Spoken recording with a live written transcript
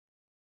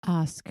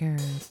Oscar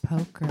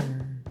Poker.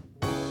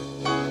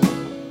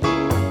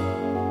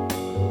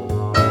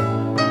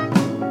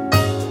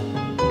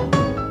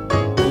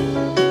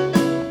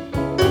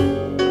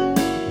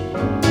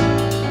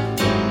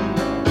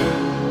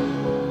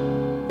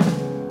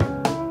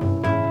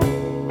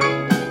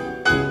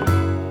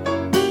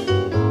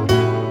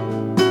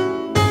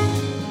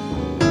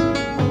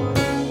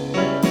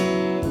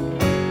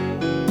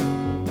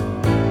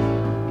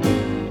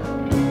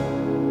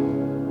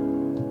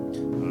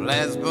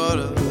 Let's put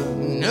a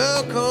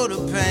new coat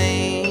of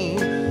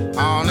paint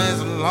on this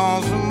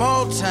lonesome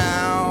old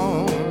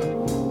town.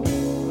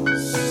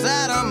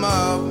 Set 'em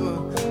up,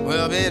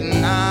 we'll be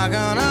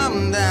knocking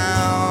 'em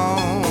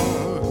down.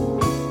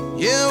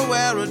 You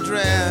wear a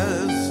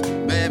dress,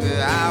 baby,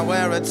 I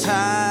wear a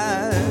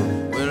tie.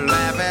 We'll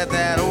laugh at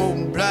that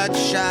old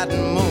bloodshot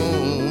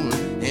moon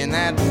in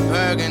that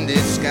burgundy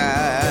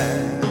sky.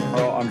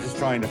 Oh, I'm just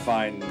trying to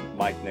find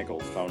Mike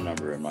Nichols' phone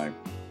number in my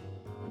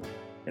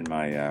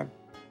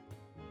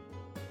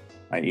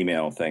my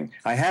email thing.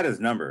 I had his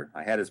number.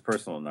 I had his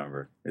personal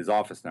number, his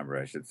office number,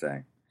 I should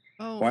say.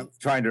 Oh,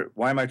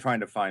 Why am I trying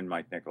to find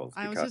Mike Nichols?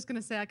 I was just going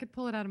to say I could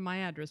pull it out of my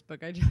address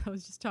book. I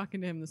was just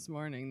talking to him this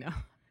morning. No,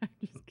 I'm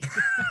just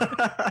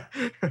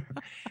kidding.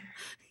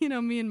 You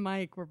know, me and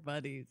Mike were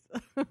buddies.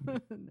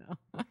 No.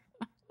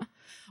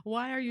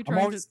 Why are you trying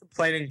I'm always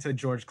complaining to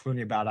George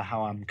Clooney about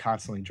how I'm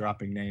constantly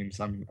dropping names.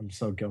 I'm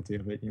so guilty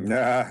of it. You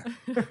know?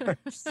 Nah.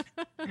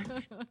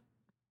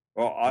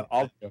 Well,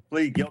 I'll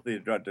plead guilty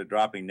to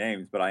dropping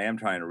names, but I am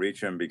trying to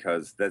reach him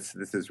because this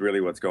is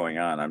really what's going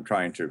on. I'm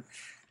trying to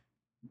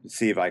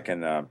see if I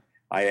can.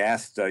 I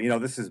asked,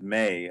 this is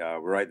May.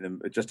 We're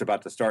just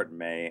about to start in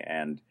May,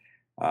 and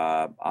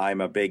I'm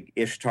a big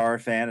Ishtar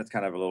fan. It's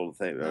kind of a little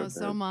thing. Oh,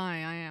 so am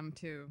I. I am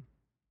too.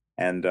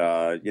 And,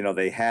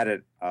 they had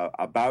it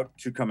about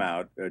to come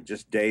out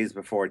just days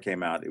before it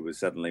came out. It was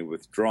suddenly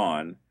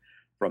withdrawn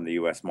from the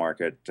U.S.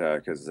 market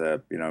because,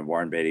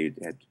 Warren Beatty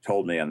had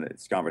told me on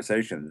this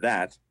conversation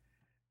that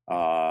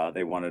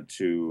they wanted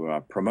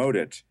to promote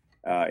it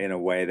in a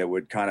way that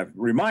would kind of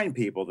remind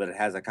people that it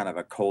has a kind of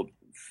a cult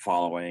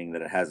following,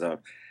 that it has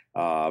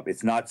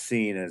it's not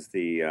seen as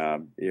the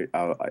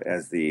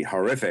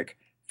horrific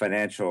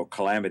financial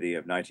calamity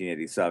of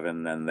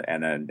 1987 and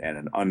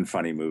an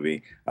unfunny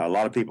movie. A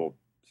lot of people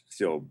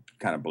still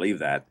kind of believe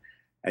that,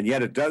 and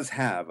yet it does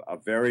have a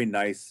very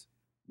nice,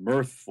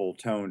 mirthful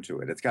tone to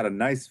it. It's got a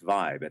nice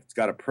vibe. It's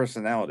got a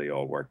personality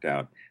all worked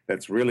out.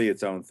 That's really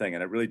its own thing,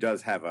 and it really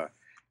does have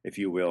if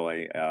you will,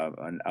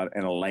 an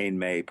Elaine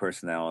May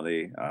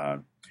personality.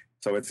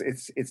 So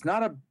it's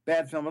not a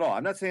bad film at all.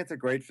 I'm not saying it's a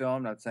great film.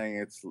 I'm not saying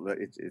it's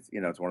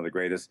one of the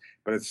greatest,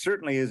 but it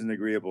certainly is an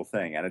agreeable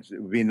thing, and it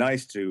would be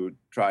nice to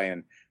try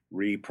and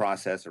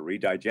reprocess or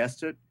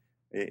redigest it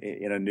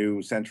in a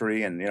new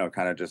century, and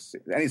kind of just.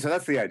 So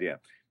that's the idea.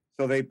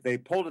 So they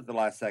pulled it the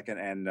last second,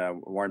 and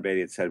Warren Beatty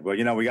had said, "Well,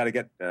 we got to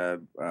get."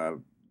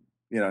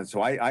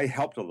 So I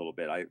helped a little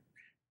bit. I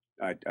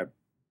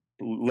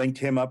linked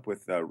him up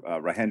with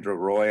Rahendra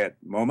Roy at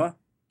MoMA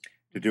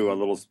to do a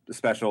little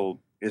special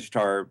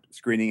Ishtar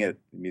screening at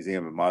the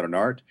Museum of Modern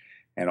Art,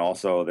 and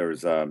also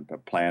there's a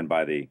plan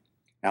by the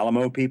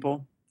Alamo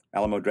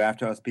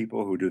Drafthouse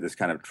people, who do this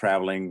kind of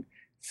traveling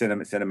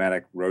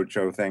cinematic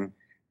roadshow thing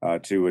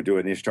to do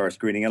an Ishtar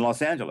screening in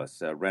Los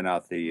Angeles. Rent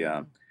out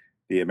the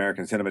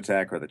American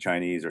Cinematheque or the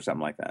Chinese or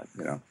something like that.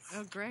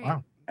 Oh, great!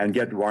 Wow. And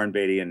get Warren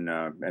Beatty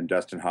and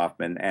Dustin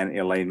Hoffman and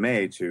Elaine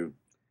May to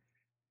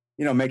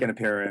make an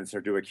appearance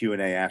or do a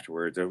Q&A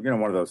afterwards, or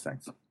one of those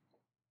things.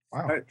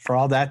 Wow! For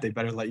all that, they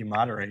better let you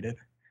moderate it.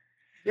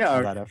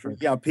 Yeah, that effort.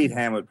 Yeah. Pete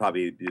Ham would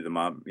probably do the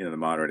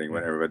moderating,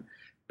 whatever.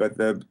 But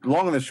the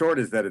long and the short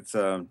is that it's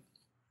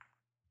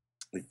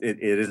it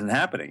isn't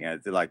happening.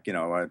 It's like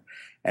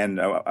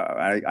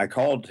I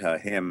called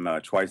him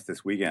twice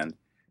this weekend,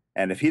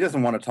 and if he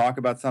doesn't want to talk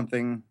about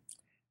something,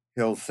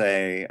 he'll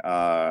say,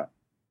 "I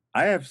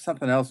have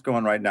something else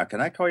going right now.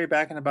 Can I call you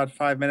back in about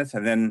 5 minutes?"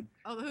 And then,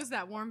 who's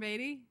that? Warren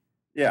Beatty?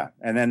 Yeah,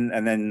 and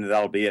then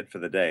that'll be it for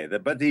the day.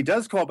 But he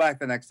does call back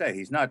the next day.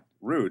 He's not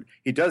rude.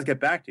 He does get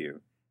back to you.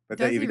 But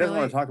if he doesn't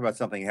want to talk about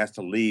something, he has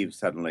to leave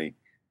suddenly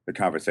the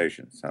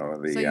conversation.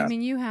 So you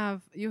mean you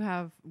have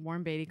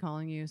Warren Beatty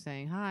calling you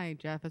saying, "Hi,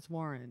 Jeff, it's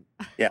Warren."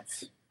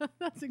 Yes.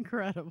 That's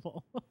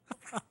incredible.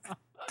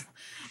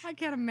 I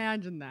can't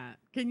imagine that.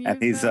 Can you?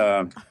 And he's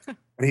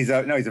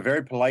a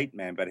very polite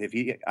man. But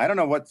I don't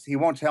know he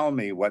won't tell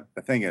me what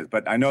the thing is.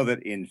 But I know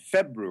that in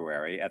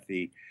February at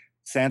the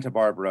Santa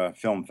Barbara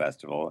Film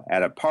Festival,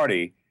 at a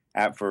party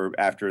after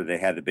they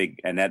had the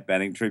big Annette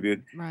Bening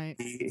tribute, right?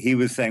 He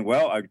was saying,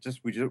 "Well,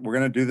 we're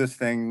going to do this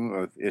thing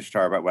with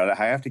Ishtar, but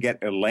I have to get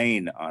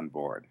Elaine on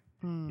board."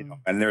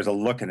 And there's a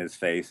look in his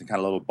face and kind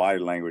of a little body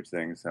language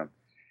thing. So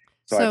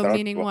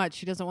meaning what?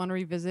 She doesn't want to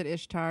revisit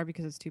Ishtar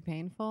because it's too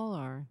painful,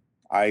 or?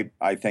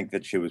 I think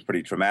that she was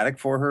pretty traumatic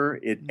for her.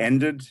 It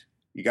ended.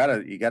 You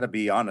gotta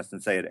be honest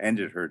and say it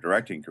ended her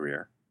directing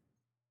career.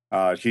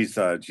 She's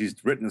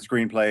written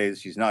screenplays.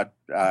 She's not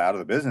out of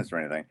the business or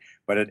anything,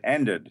 but it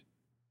ended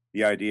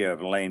the idea of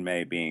Elaine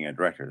May being a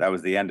director. That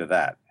was the end of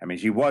that. I mean,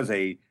 she was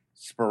a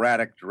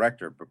sporadic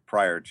director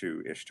prior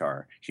to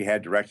Ishtar. She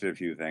had directed a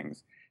few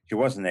things. She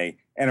wasn't a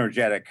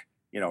energetic,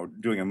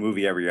 doing a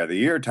movie every other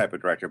year type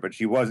of director, but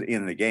she was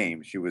in the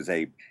game. She was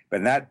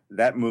but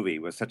that movie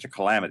was such a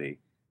calamity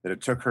that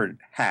it took her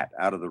hat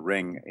out of the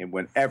ring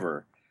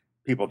whenever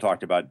people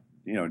talked about,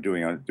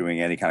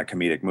 doing any kind of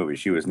comedic movie.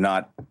 She was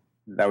not.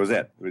 That was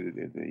it.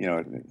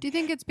 Do you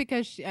think it's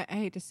because I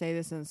hate to say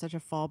this in such a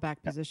fallback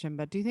position,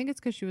 but do you think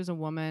it's because she was a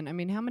woman? I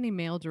mean, how many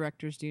male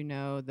directors do you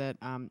know that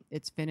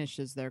it's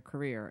finishes their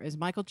career? Is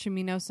Michael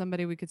Cimino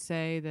somebody we could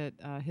say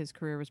that his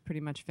career was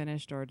pretty much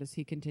finished, or does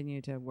he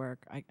continue to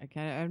work? I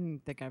don't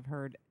think I've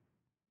heard.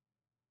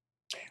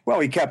 Well,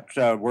 he kept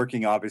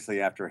working,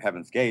 obviously, after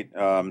Heaven's Gate.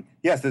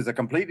 Yes, there's a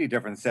completely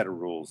different set of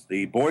rules.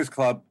 The Boys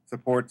Club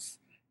supports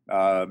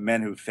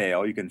men who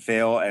fail. You can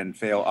fail and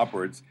fail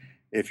upwards.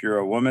 If you're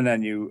a woman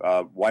and you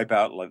wipe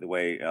out like the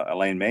way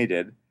Elaine May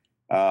did,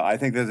 I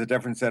think there's a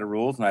different set of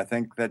rules, and I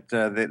think that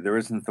there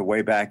isn't the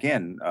way back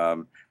in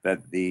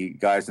that the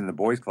guys in the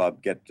Boys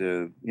Club get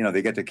to,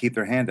 they get to keep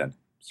their hand in.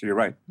 So you're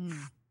right.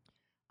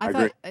 I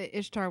thought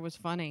Ishtar was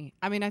funny.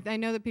 I mean, I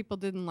know that people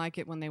didn't like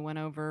it when they went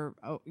over,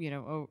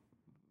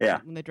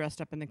 when they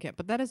dressed up in the kit,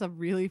 but that is a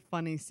really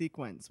funny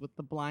sequence with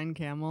the blind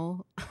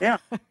camel. Yeah,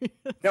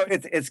 no,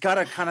 it's got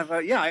a kind of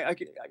a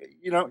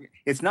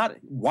it's not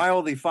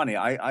wildly funny.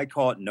 I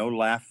call it no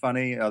laugh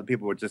funny.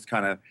 People would just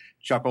kind of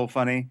chuckle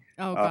funny.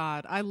 Oh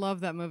God, I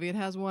love that movie. It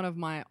has one of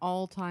my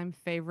all-time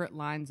favorite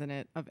lines in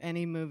it of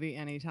any movie,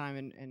 anytime,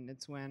 and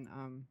it's when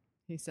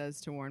he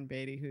says to Warren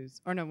Beatty,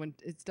 when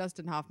it's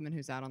Dustin Hoffman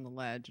who's out on the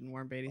ledge, and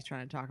Warren Beatty's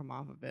trying to talk him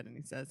off of it, and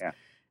he says. Yeah.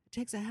 It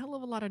takes a hell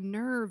of a lot of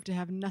nerve to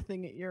have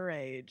nothing at your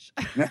age.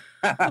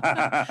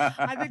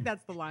 I think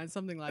that's the line,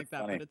 something like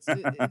that. Funny. But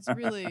it's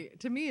really,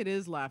 to me, it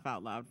is laugh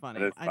out loud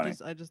funny. Funny.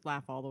 I just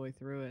laugh all the way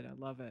through it. I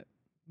love it.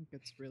 I think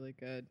it's really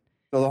good.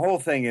 So the whole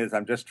thing is,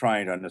 I'm just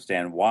trying to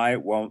understand, why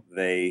won't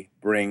they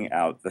bring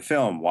out the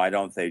film? Why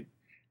don't they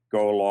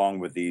go along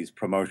with these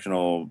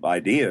promotional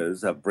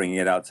ideas of bringing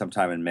it out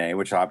sometime in May,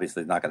 which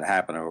obviously is not going to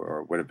happen,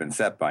 or would have been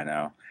set by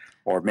now,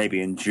 or maybe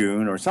in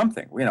June or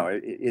something.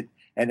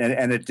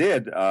 And it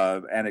did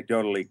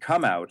anecdotally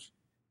come out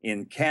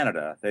in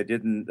Canada. They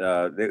didn't.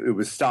 It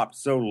was stopped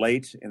so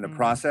late in the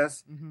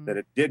process that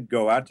it did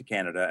go out to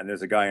Canada. And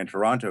there's a guy in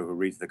Toronto who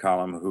reads the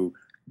column who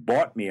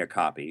bought me a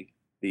copy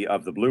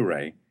of the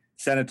Blu-ray,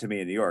 sent it to me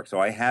in New York, so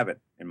I have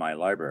it in my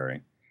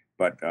library.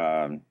 But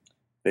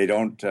they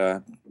don't,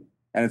 and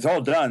it's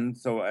all done.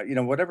 So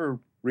whatever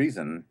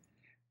reason,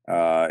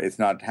 it's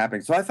not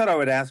happening. So I thought I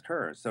would ask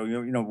her. So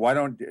why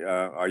don't?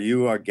 Are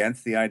you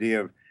against the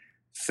idea of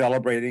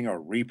celebrating or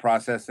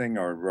reprocessing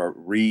or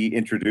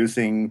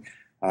reintroducing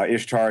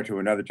Ishtar to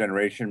another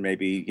generation?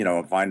 Maybe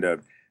find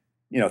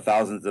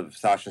thousands of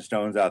Sasha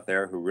Stones out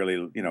there who really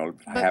have a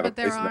place in the But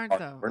there aren't,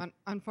 though.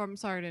 I'm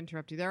sorry to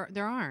interrupt you.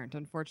 There aren't,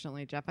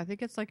 unfortunately, Jeff. I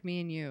think it's like me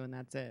and you, and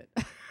that's it.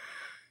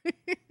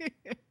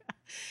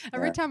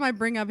 Every time I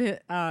bring up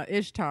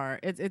Ishtar,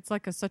 it's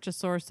like such a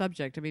sore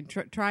subject. I mean,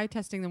 try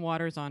testing the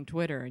waters on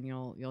Twitter, and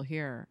you'll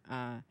hear.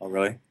 Oh,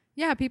 really?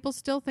 Yeah, people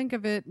still think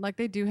of it like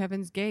they do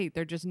Heaven's Gate.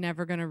 They're just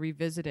never going to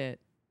revisit it.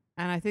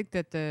 And I think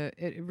that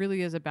it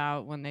really is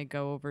about when they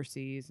go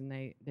overseas and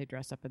they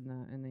dress up in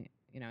the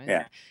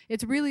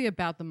it's really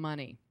about the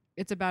money.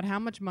 It's about how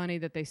much money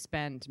that they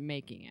spend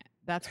making it.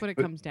 That's what it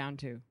comes down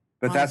to.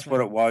 But honestly. That's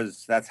what it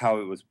was. That's how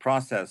it was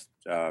processed.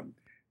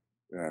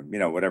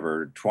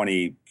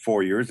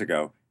 24 years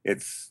ago.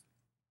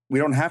 We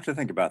don't have to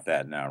think about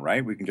that now,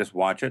 right? We can just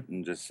watch it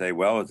and just say,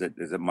 well, is it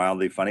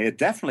mildly funny? It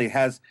definitely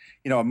has,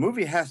 a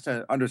movie has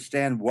to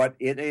understand what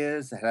it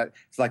is.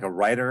 It's like a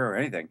writer or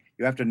anything.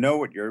 You have to know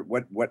what you're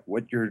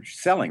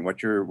selling,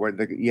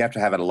 you have to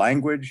have a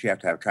language, you have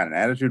to have kind of an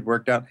attitude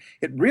worked out.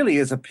 It really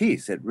is a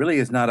piece. It really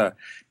is not a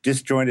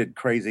disjointed,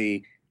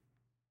 crazy,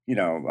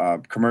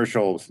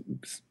 commercial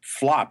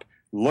flop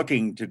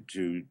looking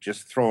to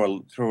just throw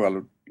a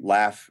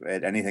laugh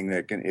at anything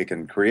that it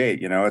can create.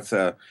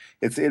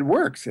 It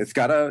works. It's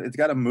got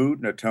a mood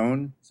and a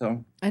tone.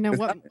 So I know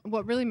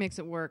what really makes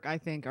it work, I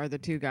think, are the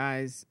two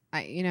guys.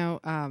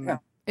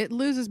 It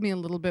loses me a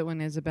little bit when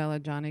Isabella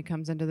Adjani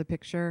comes into the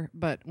picture,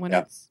 but when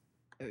it's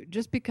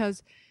just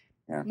because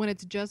when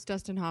it's just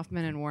Dustin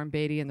Hoffman and Warren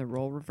Beatty in the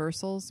role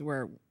reversals,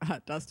 where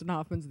Dustin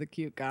Hoffman's the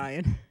cute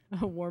guy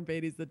and Warren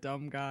Beatty's the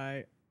dumb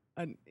guy,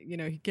 and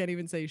he can't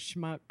even say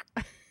schmuck.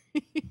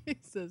 He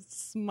says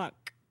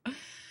smuck.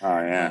 Oh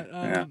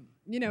yeah,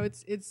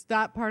 it's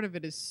that part of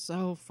it is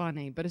so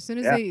funny. But as soon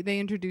as they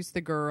introduce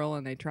the girl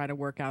and they try to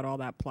work out all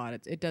that plot,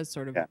 it does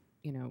sort of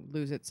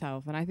lose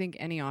itself. And I think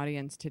any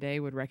audience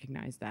today would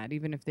recognize that,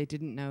 even if they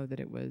didn't know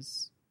that it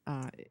was,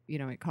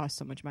 it cost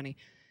so much money.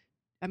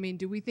 I mean,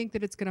 do we think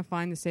that it's going to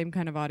find the same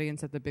kind of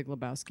audience that The Big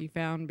Lebowski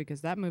found? Because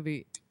that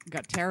movie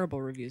got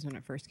terrible reviews when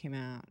it first came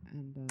out.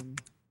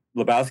 And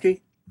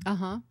Lebowski?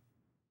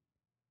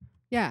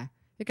 Yeah.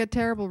 It got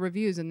terrible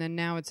reviews, and then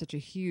now it's such a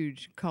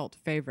huge cult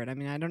favorite. I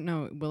mean, I don't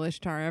know, will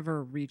Ishtar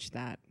ever reach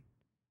that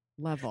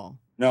level?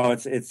 No,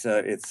 it's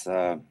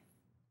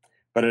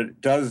but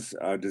it does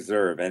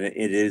deserve, and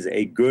it is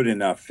a good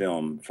enough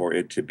film for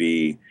it to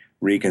be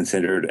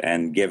reconsidered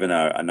and given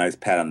a nice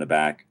pat on the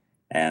back,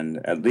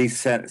 and at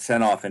least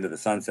sent off into the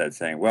sunset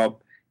saying,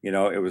 well,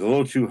 it was a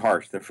little too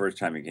harsh the first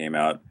time it came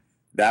out.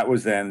 That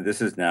was then,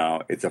 this is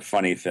now. It's a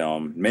funny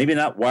film. Maybe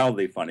not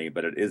wildly funny,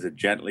 but it is a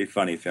gently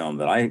funny film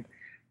that I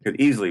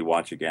could easily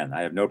watch again.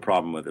 I have no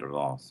problem with it at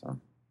all. So,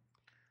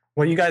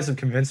 well, you guys have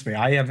convinced me.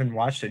 I haven't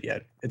watched it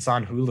yet. It's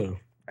on Hulu,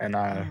 and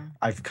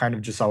I've kind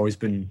of just always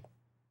been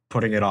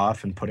putting it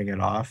off, and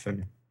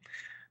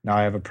now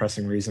I have a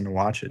pressing reason to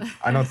watch it.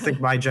 I don't think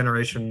my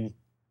generation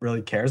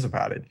really cares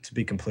about it, to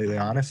be completely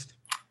honest.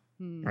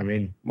 I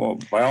mean, well,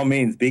 by all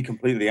means, be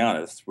completely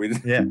honest.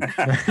 Yeah.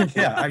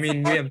 I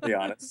mean, we have be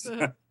honest.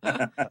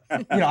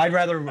 I'd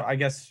rather, I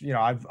guess,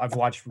 I've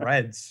watched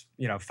Reds,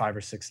 5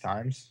 or 6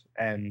 times,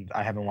 and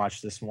I haven't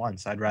watched this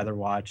once. I'd rather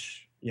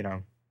watch,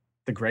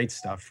 the great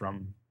stuff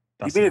from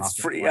Dustin You mean it's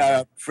free?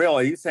 Phil,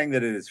 are you saying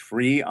that it is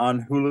free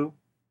on Hulu?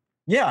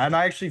 Yeah, and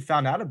I actually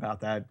found out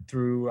about that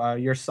through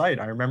your site.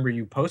 I remember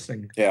you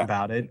posting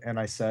about it, and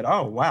I said,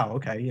 "Oh, wow,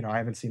 okay." I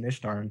haven't seen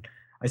Ishtar, and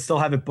I still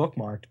have it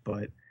bookmarked.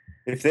 But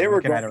if they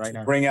were going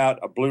to bring out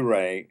a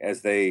Blu-ray,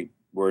 as they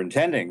were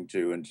intending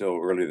to until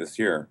early this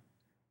year,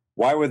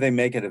 why would they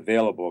make it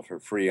available for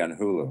free on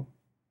Hulu?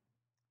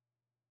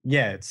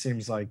 Yeah, it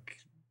seems like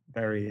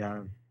very.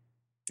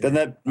 Doesn't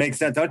that make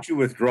sense? Don't you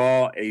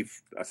withdraw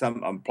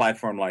some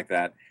platform like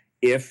that?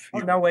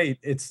 No, wait.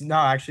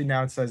 Actually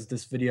now it says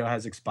this video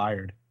has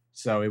expired.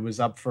 So it was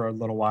up for a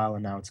little while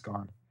and now it's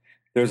gone.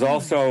 There's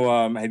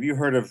also, have you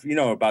heard of,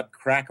 about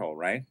Crackle,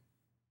 right?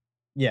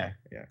 Yeah.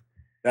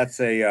 That's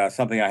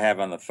something I have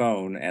on the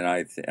phone,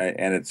 and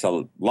it's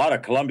a lot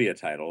of Columbia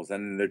titles,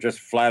 and they're just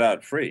flat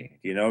out free.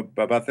 Do you know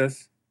about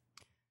this?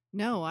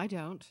 No, I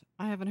don't.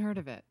 I haven't heard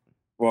of it.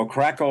 Well,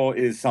 Crackle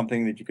is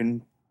something that you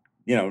can,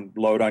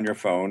 load on your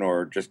phone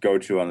or just go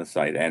to on the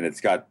site, and it's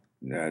got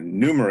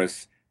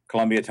numerous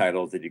Columbia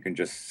titles that you can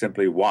just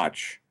simply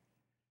watch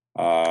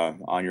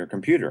on your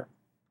computer.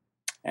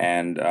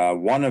 And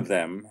one of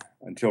them,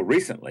 until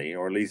recently,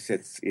 or at least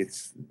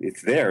it's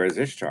there, is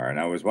Ishtar. And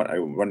I was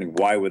wondering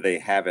why would they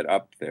have it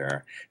up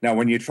there. Now,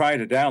 when you try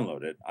to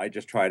download it, I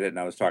just tried it, and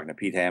I was talking to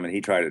Pete Ham, and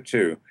he tried it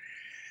too.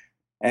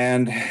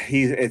 And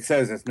it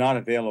says it's not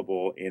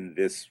available in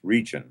this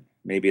region.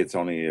 Maybe it's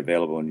only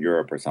available in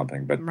Europe or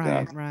something. But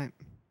right.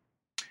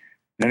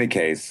 In any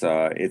case,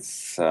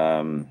 it's.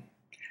 I'm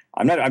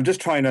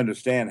just trying to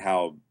understand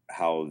how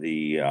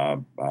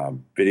the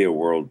video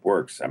world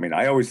works. I mean,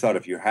 I always thought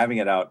if you're having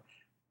it out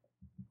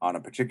on a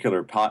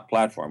particular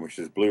platform, which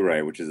is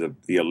Blu-ray, which is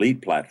the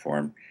elite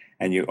platform,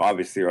 and you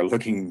obviously are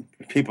looking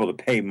for people to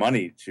pay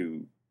money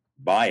to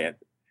buy it,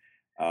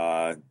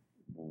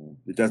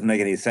 it doesn't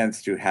make any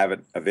sense to have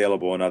it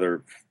available in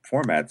other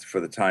formats for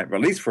the time, or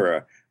at least for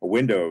a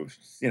window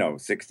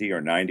of 60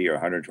 or 90 or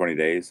 120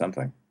 days,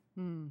 something.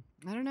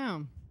 I don't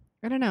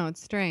know.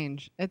 It's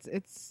strange.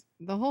 It's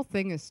the whole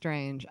thing is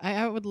strange.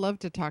 I would love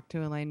to talk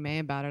to Elaine May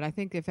about it. I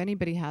think if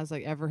anybody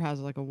ever has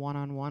a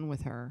one-on-one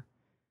with her,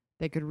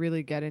 they could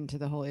really get into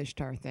the whole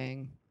Ishtar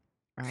thing.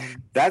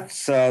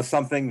 That's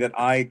something that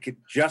I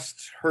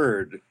just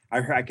heard.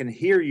 I can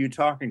hear you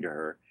talking to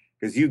her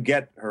because you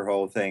get her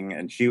whole thing,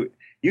 and you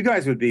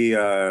guys would be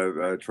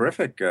a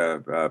terrific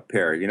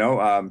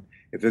pair.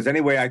 If there's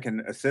any way I can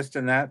assist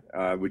in that,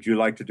 would you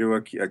like to do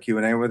a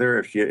Q&A with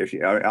her?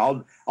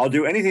 I'll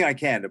do anything I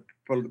can to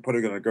put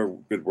a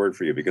good word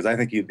for you, because I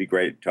think you'd be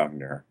great talking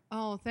to her.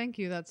 Oh, thank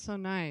you. That's so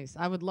nice.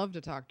 I would love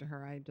to talk to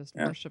her. I just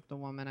worship the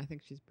woman. I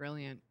think she's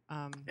brilliant.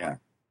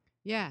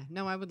 Yeah.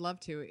 No, I would love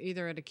to,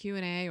 either at a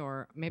Q&A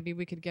or maybe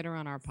we could get her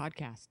on our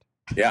podcast.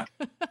 Yeah.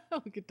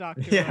 We could talk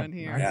to her on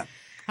here. Yeah.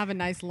 Have a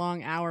nice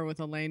long hour with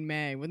Elaine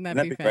May. Wouldn't that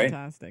That'd be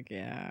fantastic? Great.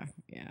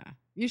 Yeah.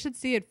 You should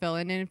see it, Phil.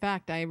 And in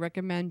fact, I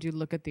recommend you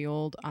look at the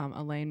old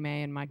Elaine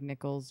May and Mike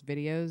Nichols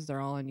videos. They're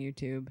all on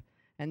YouTube.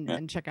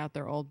 And check out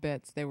their old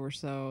bits.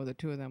 The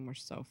two of them were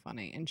so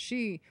funny. And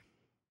she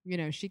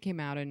came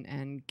out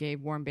and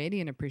gave Warren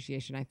Beatty an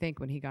appreciation, I think,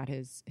 when he got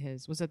his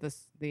was it the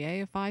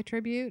AFI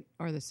tribute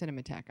or the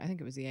Cinematheque? I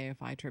think it was the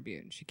AFI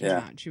tribute. And she came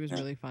out and she was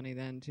really funny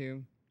then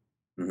too.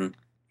 Mm-hmm.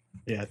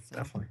 Yeah,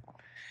 definitely.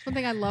 One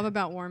thing I love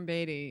about Warren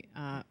Beatty,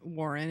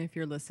 Warren, if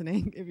you're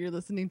listening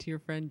to your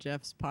friend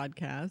Jeff's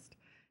podcast,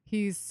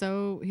 he's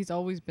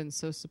always been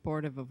so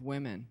supportive of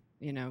women,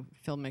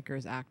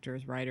 filmmakers,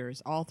 actors,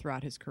 writers, all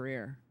throughout his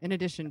career. In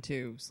addition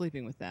to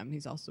sleeping with them,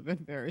 he's also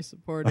been very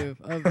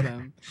supportive of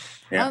them.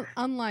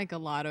 Unlike a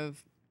lot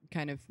of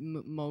kind of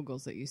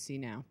moguls that you see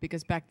now,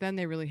 because back then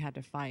they really had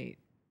to fight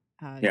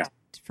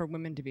for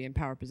women to be in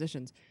power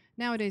positions.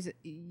 Nowadays,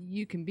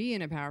 you can be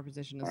in a power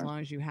position as long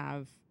as you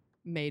have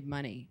made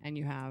money and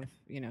you have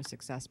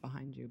success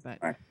behind you. But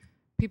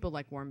people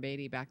like Warren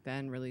Beatty back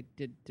then really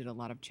did a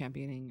lot of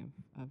championing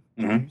of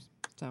others.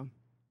 So,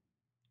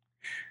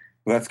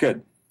 well, that's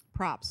good.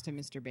 Props to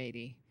Mr.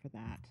 Beatty for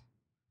that.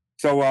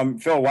 So,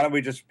 Phil, why don't we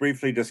just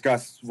briefly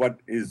discuss what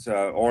is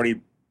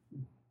already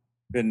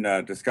been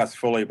discussed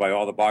fully by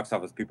all the box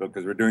office people,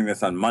 because we're doing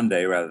this on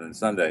Monday rather than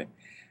Sunday.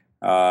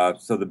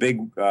 So the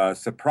big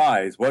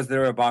surprise, was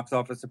there a box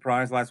office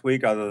surprise last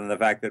week other than the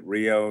fact that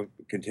Rio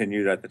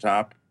continued at the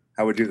top?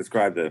 How would you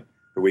describe the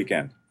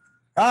weekend?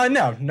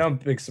 No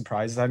big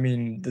surprises. I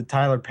mean, the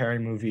Tyler Perry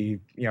movie,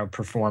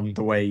 performed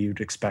the way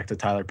you'd expect a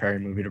Tyler Perry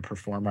movie to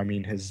perform. I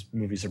mean, his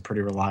movies are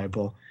pretty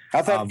reliable.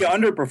 I thought he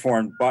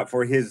underperformed, but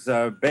for his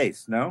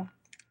base, no?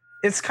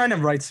 It's kind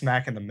of right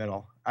smack in the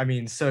middle. I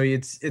mean, so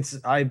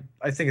I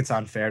think it's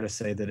unfair to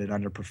say that it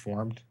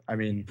underperformed. I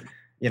mean,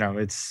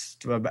 it's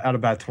at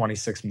about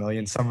 26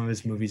 million. Some of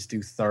his movies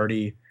do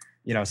 30.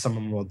 Some of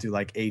them will do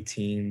like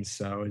 18.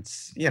 So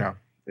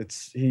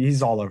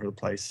he's all over the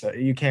place. So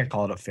you can't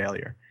call it a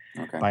failure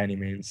by any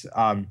means.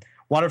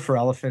 Water for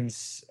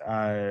Elephants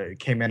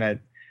came in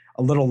at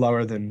a little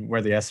lower than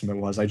where the estimate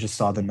was. I just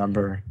saw the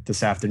number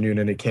this afternoon,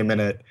 and it came in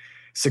at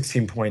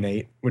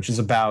 16.8, which is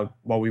about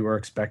what we were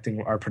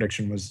expecting. Our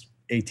prediction was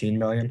 18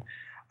 million.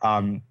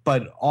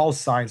 But all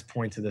signs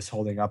point to this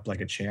holding up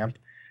like a champ,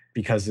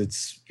 because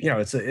it's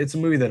a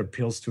movie that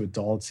appeals to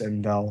adults,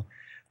 and they'll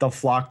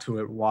flock to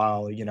it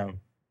while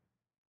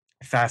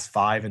Fast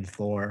 5 and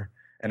Thor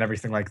and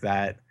everything like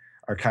that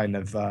are kind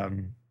of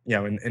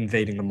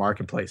invading the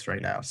marketplace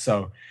right now.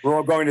 So we're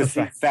all going to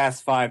see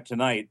Fast 5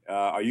 tonight.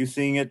 Are you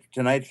seeing it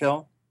tonight,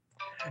 Phil?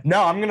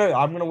 No, I'm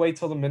gonna wait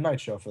till the midnight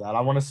show for that.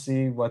 I want to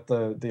see what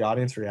the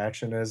audience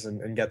reaction is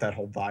and get that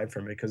whole vibe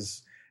from it,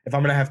 because if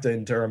I'm gonna have to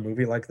endure a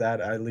movie like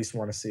that, I at least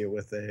want to see it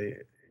with an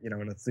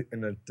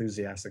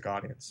enthusiastic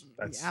audience.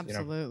 That's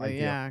absolutely,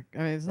 yeah. I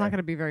mean, it's not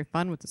gonna be very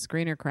fun with the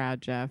screener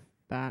crowd, Jeff.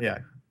 Yeah.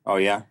 Oh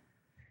yeah.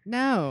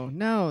 No,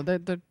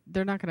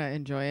 they're not gonna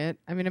enjoy it.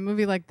 I mean, a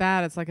movie like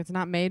that, it's like it's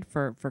not made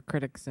for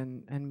critics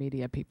and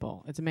media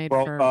people. It's made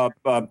for.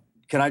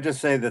 Can I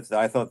just say that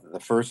I thought that the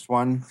first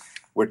one,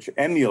 which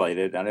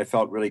emulated and I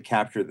felt really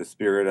captured the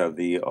spirit of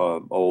the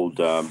old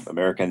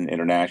American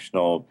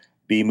International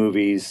B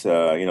movies,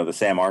 the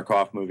Sam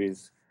Arkoff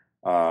movies,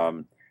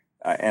 and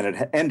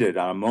it ended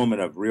on a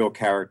moment of real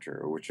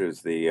character, which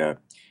is it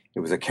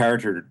was a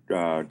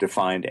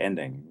character-defined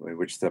ending, in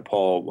which the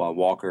Paul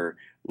Walker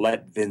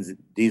let Vin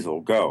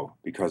Diesel go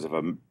because of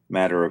a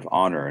matter of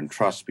honor and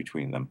trust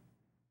between them,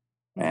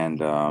 and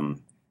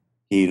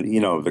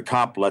the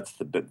cop lets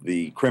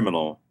the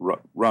criminal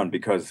run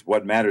because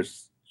what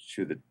matters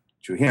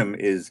to him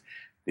is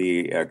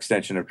the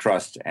extension of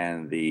trust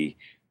and the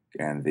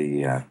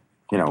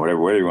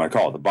whatever you want to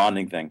call it, the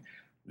bonding thing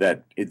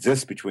that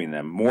exists between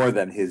them more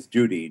than his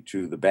duty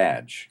to the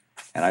badge.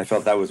 And I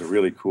felt that was a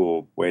really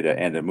cool way to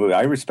end a movie.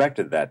 I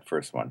respected that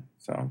first one.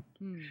 So,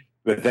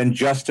 but then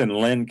Justin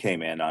Lin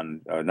came in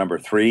on number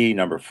 3,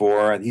 number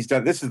 4. He's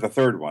done. This is the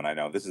third one. I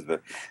know this is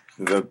the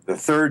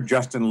third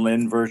Justin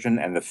Lin version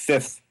and the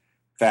 5th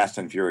Fast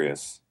and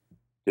Furious.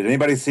 Did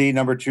anybody see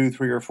number 2,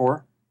 3, or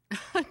 4?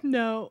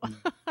 No.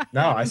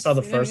 No, I saw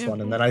the first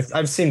one, and then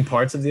I've seen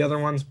parts of the other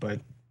ones,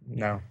 but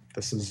no,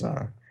 this is.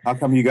 How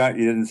come you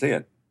didn't see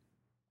it?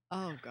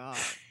 Oh God.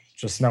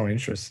 Just no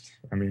interest.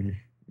 I mean,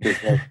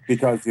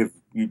 because you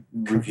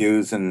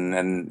reviews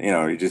and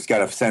you just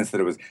got a sense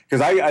that it was, because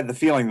I had the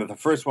feeling that the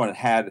first one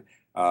had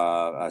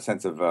a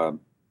sense of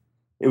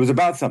it was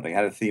about something, it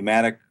had a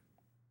thematic.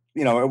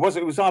 It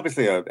was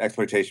obviously an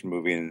exploitation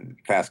movie and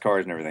fast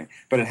cars and everything,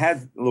 but it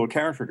had a little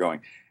character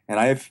going. And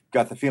I've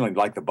got the feeling,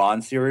 like the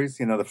Bond series,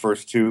 the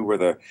first 2 were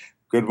the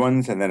good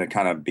ones, and then it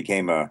kind of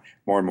became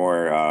more and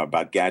more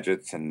about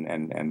gadgets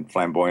and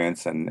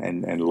flamboyance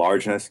and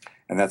largeness,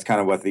 and that's kind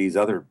of what these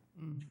other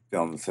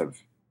films have.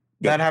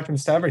 That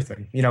happens to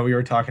everything. We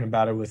were talking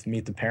about it with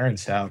Meet the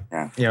Parents, how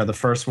the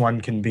first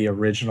one can be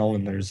original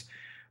and there's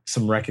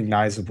some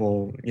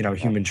recognizable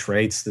human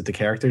traits that the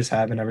characters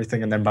have and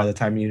everything, and then by the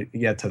time you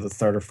get to the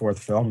 3rd or 4th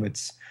film,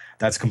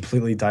 that's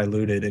completely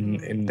diluted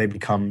and they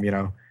become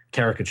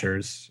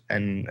caricatures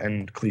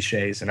and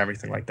cliches and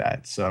everything like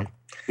that. So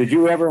did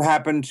you ever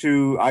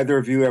either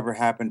of you ever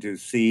happen to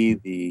see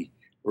the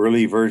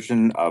early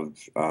version of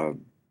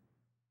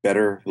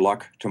Better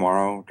Luck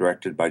Tomorrow,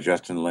 directed by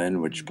Justin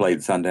Lin, which played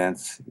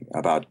Sundance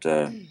about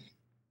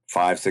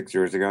 5-6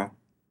 years ago?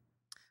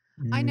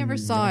 I never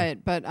saw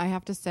it, but I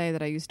have to say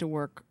that I used to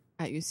work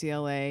at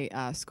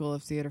UCLA School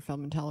of Theater,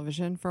 Film, and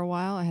Television for a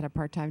while. I had a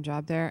part-time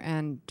job there,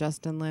 and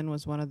Justin Lin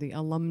was one of the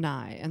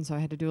alumni, and so I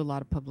had to do a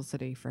lot of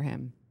publicity for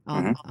him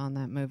on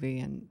that movie,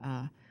 and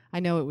I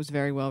know it was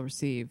very well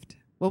received.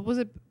 What was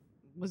it?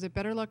 Was it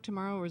Better Luck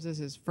Tomorrow, or was this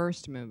his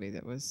first movie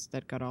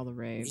that got all the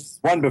raves?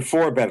 One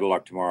before Better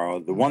Luck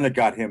Tomorrow. The one that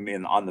got him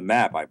on the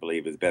map, I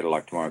believe, is Better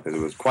Luck Tomorrow, because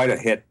it was quite a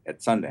hit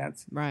at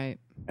Sundance. Right.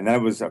 And then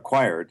it was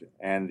acquired.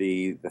 And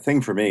the thing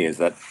for me is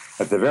that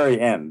at the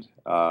very end,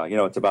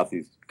 it's about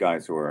these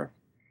guys who are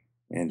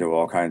into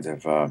all kinds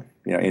of,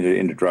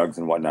 into drugs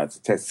and whatnot.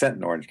 It's set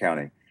in Orange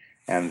County.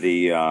 And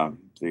the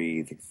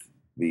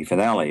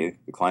finale,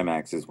 the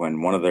climax, is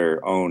when one of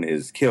their own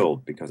is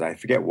killed, because I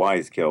forget why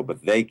he's killed,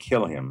 but they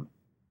kill him.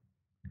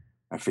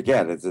 I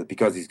forget. Is it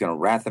because he's going to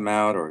rat them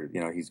out, or he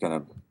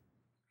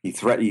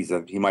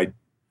might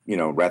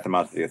rat them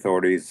out to the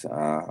authorities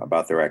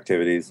about their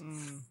activities.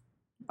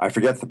 I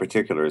forget the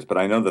particulars, but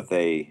I know that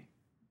they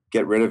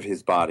get rid of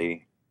his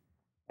body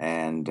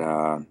and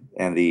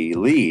the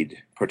lead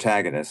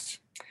protagonist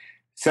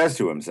says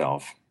to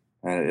himself,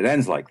 and it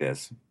ends like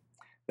this,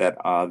 that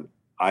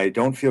I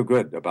don't feel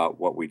good about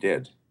what we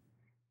did,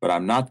 but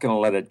I'm not going to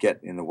let it get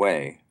in the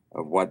way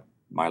of what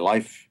my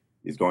life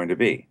is going to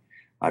be.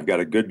 I've got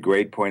a good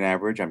grade point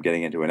average. I'm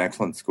getting into an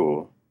excellent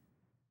school.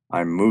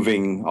 I'm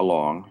moving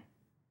along.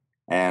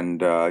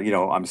 And,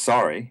 I'm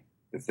sorry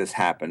that this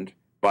happened,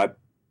 but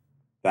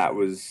that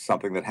was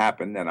something that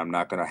happened, and I'm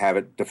not going to have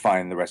it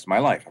define the rest of my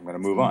life. I'm going to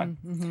move on.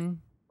 Mm-hmm.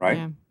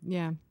 Right?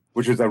 Yeah.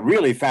 Which was a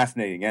really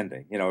fascinating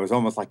ending. It was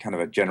almost like kind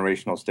of a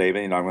generational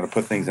statement. I'm going to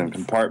put things in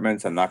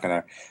compartments. I'm not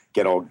going to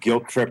get all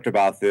guilt-tripped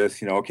about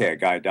this. Okay, a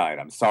guy died.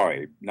 I'm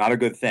sorry. Not a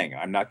good thing.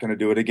 I'm not going to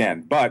do it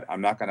again. But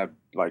I'm not going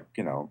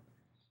to,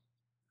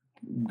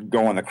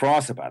 go on the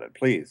cross about it,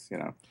 please,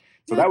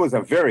 So that was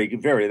a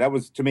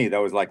to me, that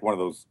was like one of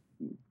those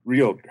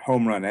real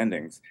home run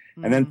endings.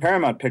 Mm-hmm. And then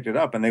Paramount picked it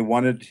up, and they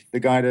wanted the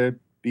guy to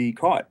be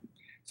caught.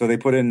 So they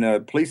put in a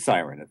police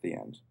siren at the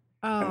end.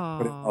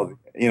 Oh,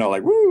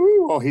 like woo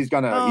woo. Oh, he's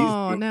gonna.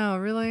 Oh no,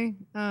 really?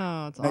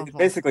 Oh, it's awful. He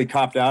basically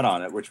copped out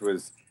on it, which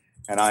was,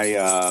 and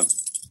I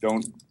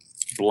don't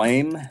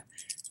blame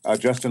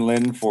Justin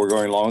Lin for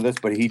going along with this,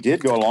 but he did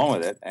go along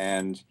with it,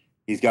 and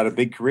he's got a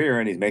big career,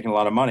 and he's making a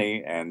lot of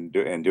money, and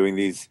doing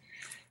these.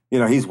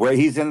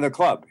 He's in the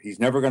club. He's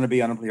never going to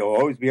be unemployed. He'll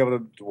always be able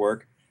to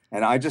work.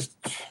 And I just.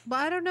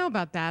 Well, I don't know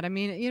about that. I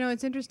mean,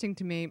 it's interesting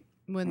to me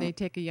when they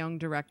take a young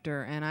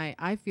director, and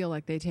I feel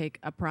like they take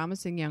a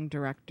promising young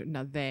director,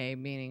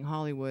 meaning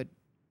Hollywood,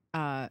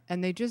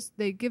 and they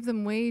give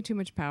them way too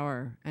much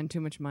power and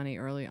too much money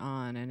early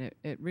on, and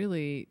it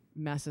really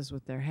messes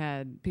with their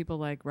head. People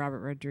like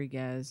Robert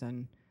Rodriguez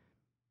and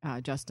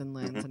Justin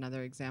Lin's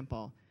another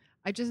example.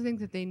 I just think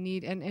that they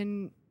need,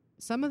 and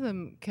some of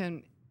them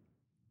can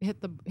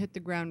hit the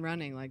ground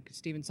running, like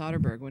Steven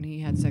Soderbergh when he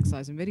had Sex,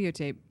 Lies, and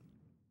Videotape.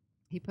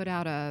 He put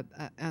out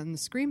on the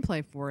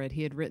screenplay for it,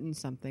 he had written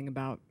something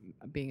about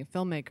being a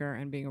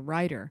filmmaker and being a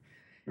writer.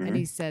 Mm-hmm. And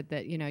he said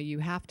that, you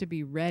have to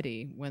be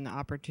ready when the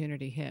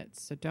opportunity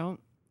hits. So don't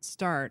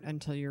start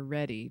until you're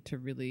ready to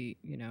really,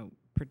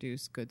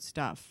 produce good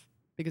stuff.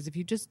 Because if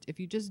you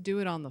just do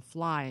it on the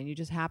fly and you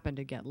just happen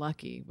to get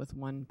lucky with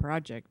one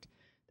project,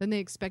 then they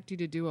expect you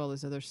to do all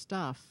this other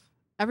stuff.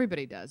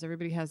 Everybody does.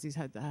 Everybody has these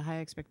high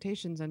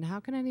expectations. And how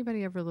can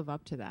anybody ever live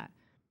up to that?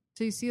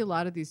 So you see a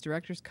lot of these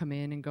directors come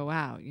in and go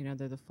out.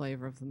 They're the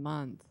flavor of the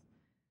month.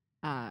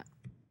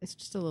 It's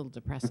just a little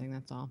depressing.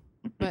 That's all.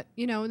 But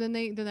then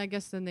they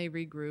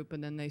regroup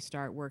and then they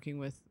start working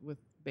with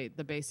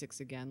the basics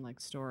again, like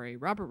story.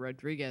 Robert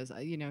Rodriguez,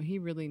 he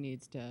really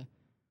needs to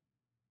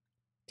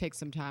take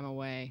some time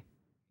away.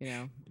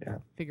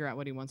 Figure out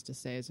what he wants to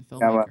say as a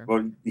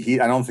filmmaker.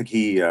 I don't think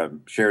he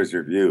shares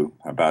your view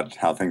about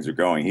how things are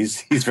going.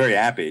 He's very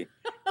happy.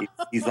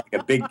 He's like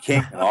a big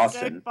king in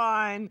Austin. Okay,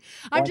 fine.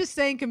 I'm just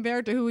saying,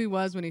 compared to who he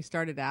was when he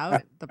started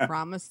out, the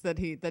promise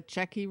the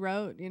check he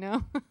wrote, yeah.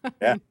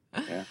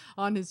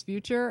 on his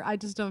future, I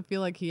just don't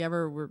feel like he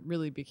ever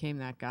really became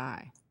that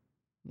guy.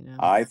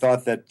 I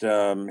thought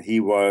that he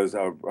was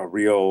a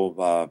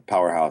real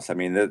powerhouse. I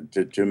mean,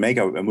 to make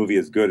a movie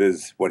as good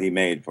as what he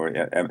made for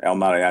El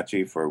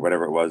Mariachi for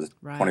whatever it was,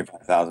 right.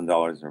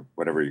 $25,000 or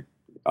whatever he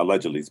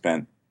allegedly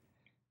spent.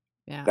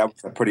 Yeah, that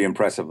was a pretty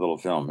impressive little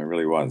film. It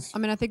really was. I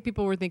mean, I think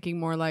people were thinking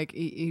more like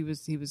he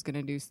was going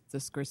to do the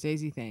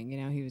Scorsese thing.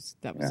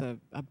 That was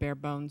a bare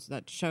bones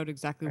that showed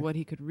exactly what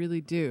he could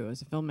really do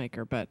as a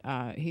filmmaker. But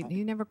he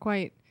never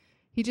quite.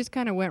 He just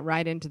kind of went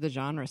right into the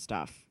genre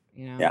stuff.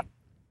 Yeah.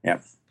 Yeah.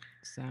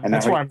 So. And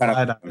that's why I'm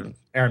glad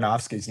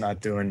Aronofsky's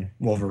not doing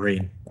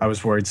Wolverine. I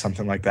was worried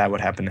something like that would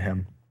happen to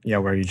him.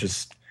 Where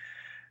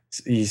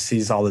he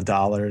sees all the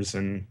dollars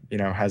and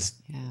has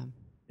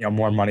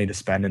more money to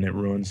spend and it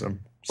ruins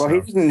him. Well,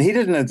 he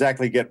didn't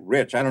exactly get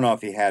rich. I don't know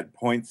if he had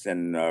points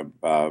in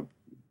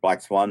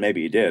Black Swan.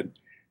 Maybe he did,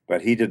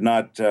 but he did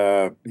not.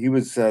 He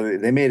was.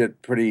 They made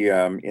it pretty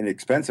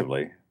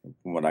inexpensively,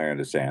 from what I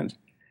understand,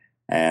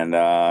 and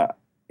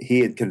he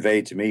had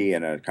conveyed to me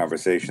in a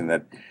conversation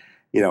that.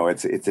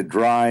 It's a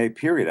dry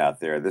period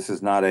out there. This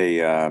is not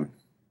a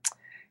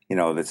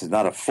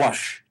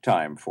flush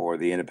time for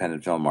the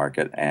independent film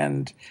market.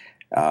 And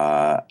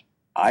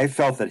I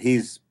felt that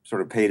he's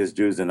sort of paid his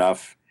dues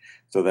enough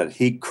so that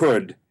he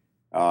could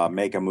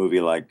make a movie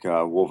like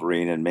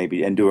Wolverine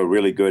and do a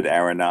really good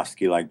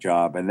Aronofsky-like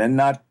job, and then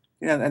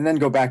and then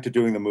go back to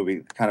doing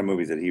the kind of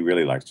movies that he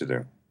really likes to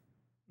do.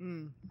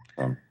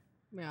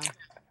 Yeah.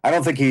 I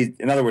don't think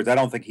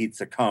he'd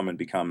succumb and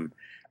become.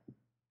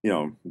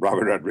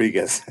 Robert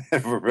Rodriguez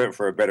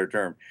for a better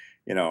term.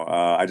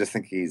 I just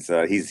think he's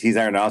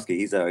Aronofsky.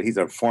 He's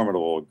a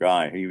formidable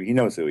guy. He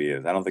knows who he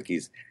is. I don't think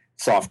he's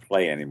soft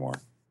play anymore.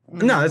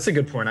 No, that's a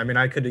good point. I mean,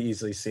 I could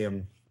easily see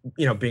him,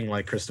 being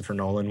like Christopher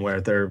Nolan,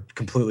 where they're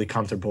completely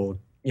comfortable,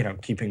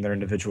 keeping their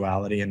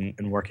individuality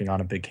and working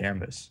on a big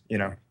canvas,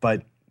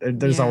 But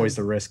there's always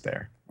the risk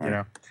there,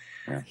 Yeah.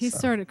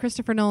 He's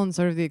Christopher Nolan's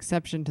sort of the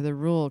exception to the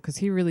rule because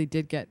he really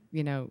did get,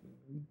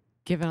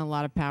 given a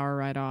lot of power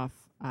right off.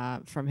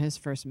 from his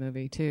first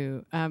movie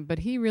too. But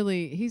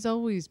he's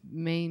always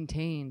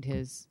maintained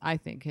his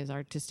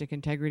artistic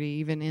integrity,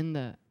 even in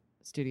the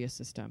studio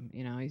system.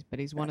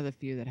 He's one of the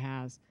few that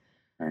has.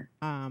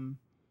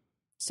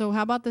 So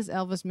how about this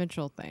Elvis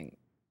Mitchell thing?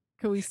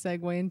 Could we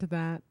segue into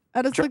that?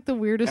 That is like the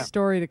weirdest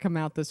story to come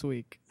out this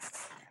week,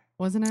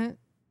 wasn't it?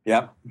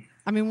 Yep.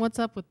 I mean, what's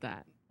up with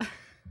that?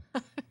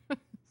 It's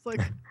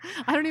like,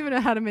 I don't even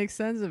know how to make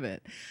sense of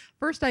it.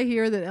 First, I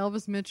hear that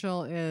Elvis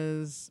Mitchell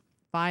is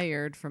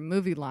fired from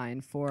Movie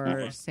Line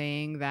for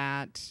saying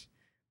that,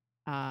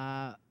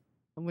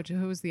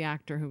 who was the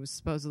actor who was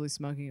supposedly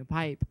smoking a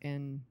pipe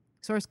in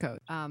Source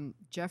Code?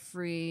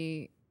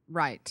 Jeffrey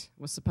Wright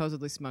was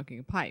supposedly smoking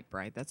a pipe,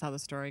 right? That's how the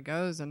story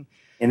goes. And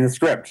in the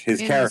script, his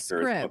character.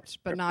 In the script,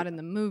 but not in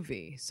the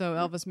movie. So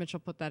Elvis Mitchell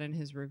put that in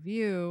his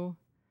review.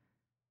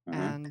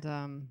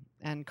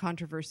 And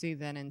controversy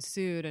then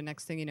ensued, and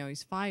next thing you know,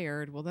 he's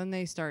fired. Well, then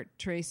they start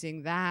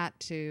tracing that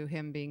to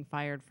him being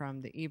fired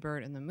from the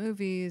Ebert and the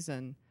movies,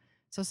 and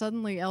so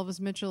suddenly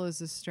Elvis Mitchell is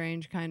this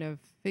strange kind of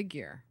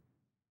figure.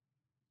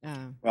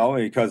 Well,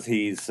 because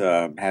he's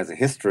has a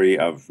history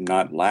of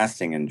not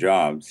lasting in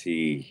jobs.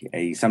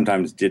 He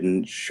sometimes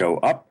didn't show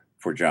up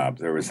for jobs.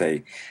 There was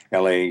a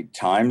L.A.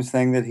 Times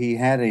thing that he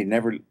had. He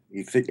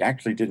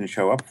actually didn't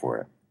show up for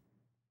it.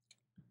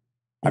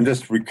 I'm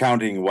just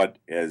recounting what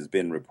has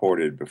been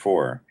reported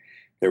before.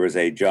 There was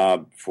a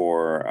job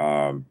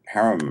for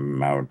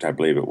Paramount, I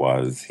believe it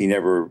was. He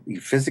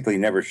physically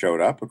never showed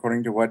up,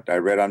 according to what I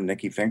read on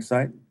Nikki Fink's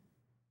site.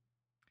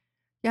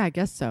 Yeah, I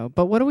guess so.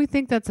 But what do we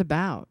think that's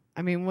about?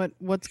 I mean,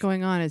 what's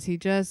going on? Is he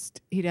has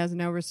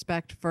no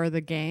respect for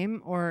the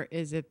game, or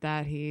is it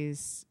that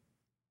he's,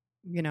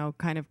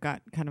 kind of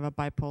got kind of a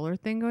bipolar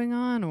thing going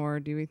on, or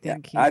do we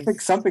think? I think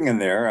something in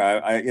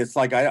there. It's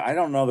like I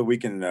don't know that we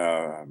can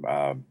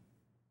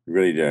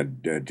really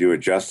do it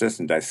justice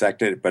and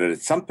dissect it, but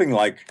it's something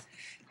like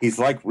he's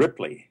like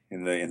Ripley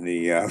in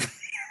the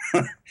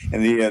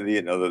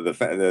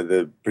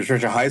the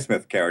Patricia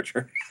Highsmith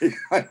character.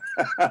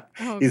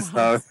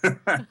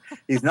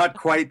 He's not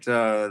quite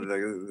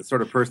the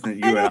sort of person that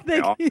you and I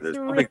offer. There's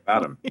something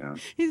about him.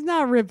 He's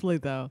not Ripley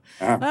though.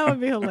 That would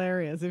be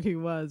hilarious if he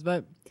was.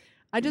 But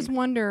I just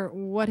wonder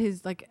what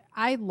his like.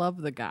 I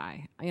love the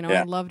guy.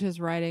 I loved his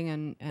writing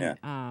and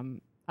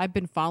I've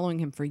been following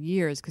him for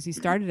years because he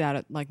started out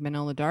at like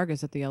Manohla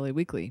Dargis at the LA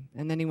Weekly,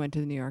 and then he went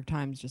to the New York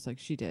Times just like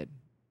she did.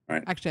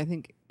 Right. Actually, I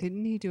think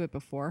didn't he do it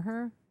before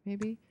her?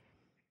 Maybe.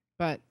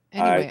 But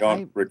anyway, I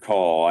don't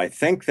recall. I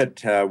think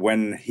that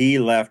when he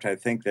left, I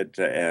think that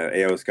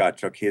A.O. Scott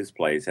took his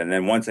place, and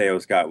then once A.O.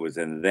 Scott was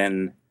in,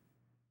 then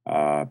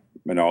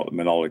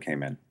Manohla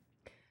came in.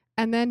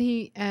 And then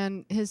I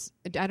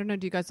don't know.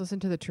 Do you guys listen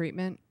to The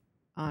Treatment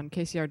on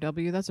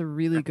KCRW? That's a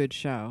really good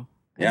show.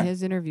 And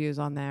his interviews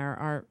on there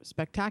are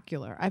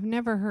spectacular. I've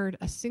never heard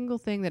a single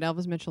thing that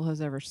Elvis Mitchell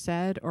has ever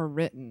said or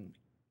written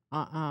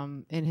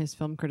in his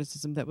film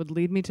criticism that would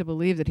lead me to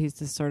believe that he's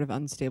this sort of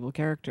unstable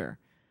character.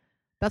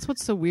 That's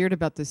what's so weird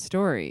about this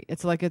story.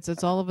 It's like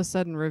it's all of a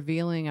sudden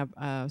revealing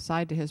a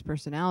side to his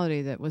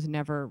personality that was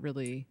never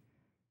really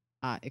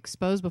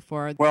exposed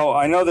before. Well,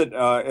 I know that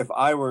if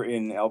I were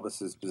in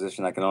Elvis's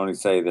position, I can only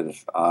say that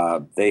if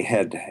they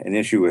had an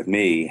issue with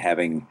me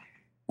having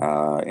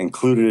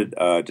included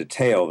a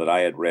detail that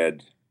I had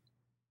read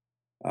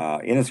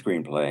in a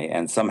screenplay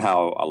and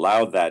somehow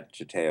allowed that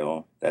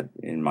detail that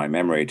in my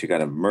memory to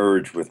kind of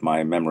merge with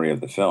my memory of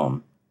the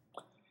film.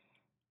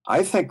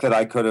 I think that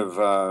I could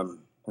have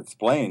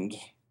explained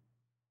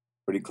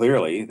pretty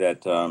clearly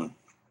that,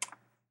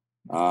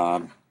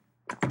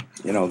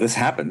 this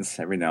happens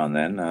every now and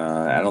then.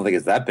 I don't think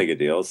it's that big a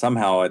deal.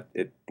 Somehow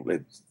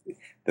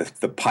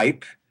the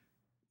pipe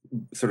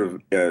sort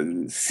of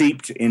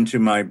seeped into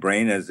my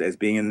brain as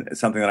being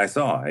something that I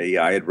saw.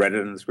 I had read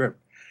it in the script.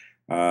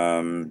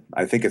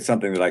 I think it's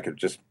something that I could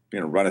just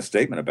run a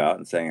statement about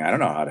and saying I don't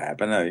know how it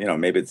happened.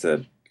 Maybe it's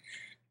a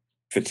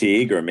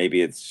fatigue, or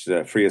maybe it's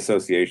free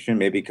association.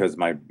 Maybe because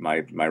my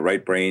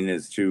right brain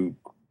is too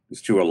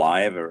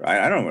alive, or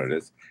I don't know what it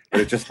is, but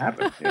it just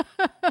happened.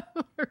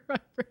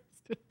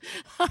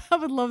 I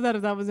would love that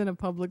if that was in a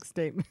public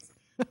statement.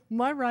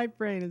 My right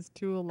brain is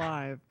too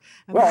alive,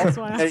 and well, that's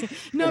why I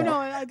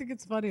think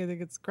it's funny. I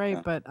think it's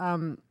great, but I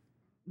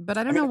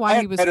don't know why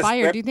he was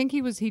fired. Do you think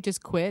he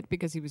just quit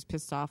because he was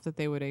pissed off that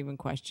they would even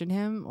question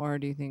him, or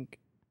do you think,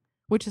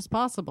 which is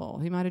possible,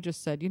 he might have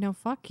just said,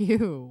 fuck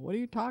you. What are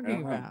you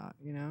talking about?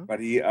 But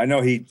I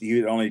know he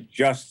had only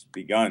just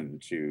begun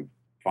to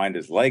find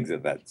his legs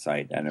at that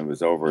site, and it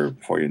was over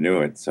before you knew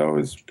it. So it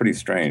was pretty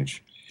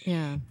strange.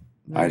 Yeah.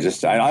 I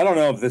don't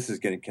know if this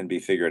can be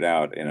figured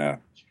out in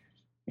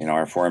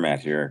our format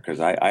here, because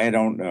I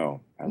don't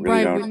know. I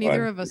really don't.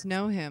 Neither of us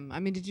know him. I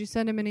mean, did you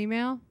send him an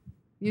email?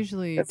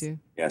 Usually you do.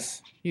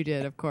 Yes. You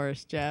did, of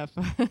course, Jeff.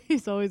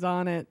 He's always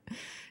on it.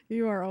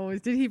 You are always.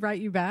 Did he write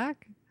you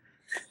back?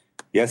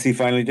 Yes, he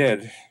finally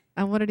did.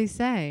 And what did he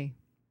say?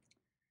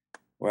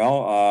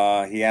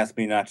 Well, he asked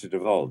me not to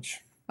divulge.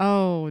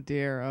 Oh,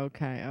 dear.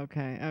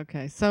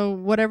 Okay. So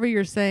whatever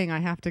you're saying, I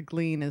have to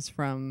glean is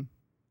from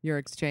your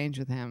exchange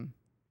with him.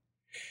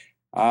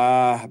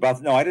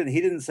 About no, I didn't.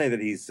 He didn't say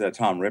that he's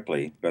Tom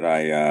Ripley, but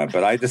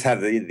I just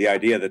have the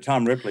idea that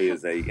Tom Ripley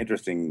is a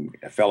interesting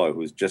fellow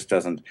who just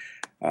doesn't,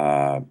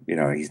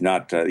 he's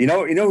not. You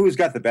know who's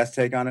got the best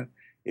take on it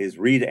is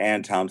Reed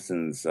Ann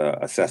Thompson's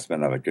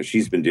assessment of it, because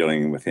she's been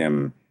dealing with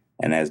him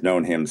and has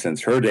known him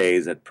since her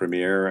days at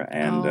Premiere,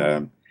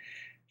 and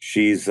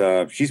she's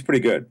pretty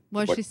good.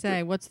 What'd she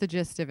say? What's the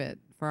gist of it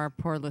for our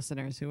poor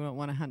listeners who don't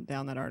want to hunt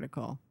down that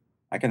article?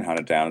 I can hunt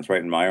it down. It's right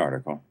in my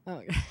article.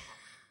 Oh.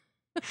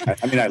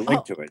 I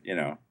linked to it,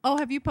 Oh,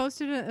 have you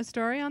posted a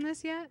story on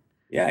this yet?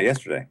 Yeah,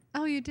 yesterday.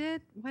 Oh, you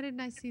did? Why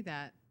didn't I see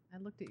that? I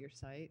looked at your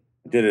site.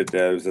 I did it.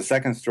 It was the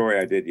second story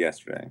I did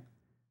yesterday.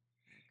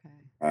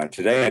 Okay.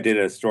 Today I did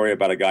a story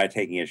about a guy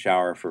taking a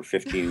shower for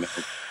 15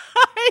 minutes.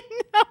 I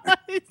know.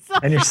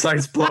 And your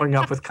site's blowing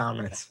up with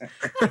comments.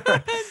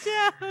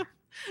 Yeah,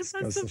 that's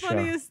the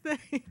funniest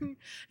thing.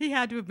 He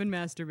had to have been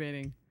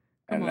masturbating.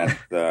 Come on.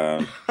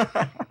 That's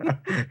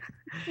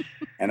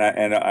and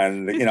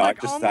I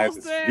have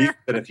this view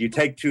that if you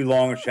take too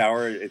long a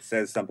shower, it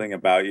says something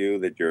about you,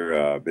 that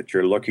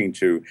you're looking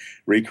to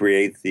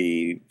recreate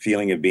the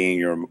feeling of being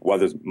your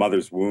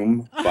mother's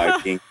womb by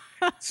being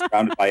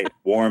surrounded by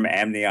warm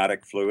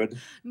amniotic fluid.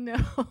 No,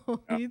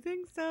 you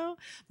think so?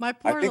 I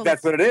think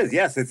that's what it is.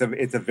 Yes,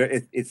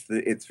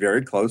 it's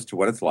very close to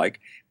what it's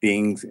like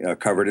being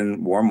covered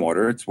in warm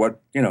water. It's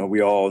what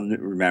we all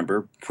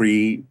remember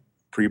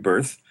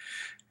pre-birth.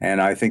 And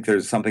I think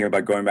there's something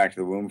about going back to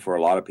the womb for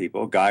a lot of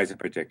people, guys in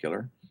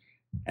particular,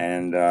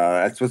 and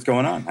that's what's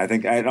going on. I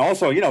think, and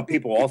also,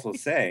 people also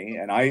say,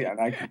 and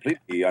I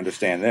completely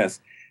understand this: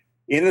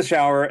 in the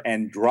shower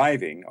and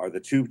driving are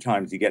the two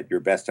times you get your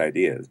best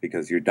ideas,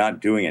 because you're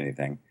not doing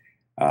anything.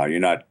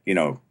 You're not,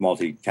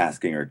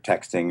 multitasking or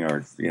texting,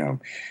 or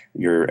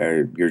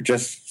you're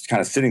just kind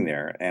of sitting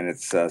there, and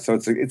it's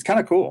kind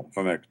of cool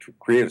from a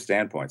creative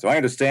standpoint. So I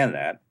understand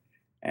that.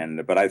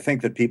 But I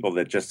think that people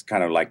that just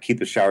kind of like keep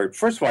the shower,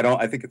 first of all,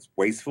 I think it's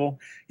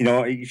wasteful.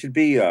 You should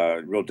be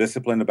real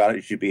disciplined about it.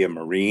 You should be a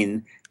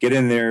Marine. Get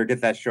in there,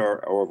 get that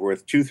shower over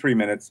with. 2-3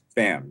 minutes,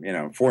 bam.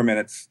 4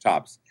 minutes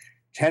tops.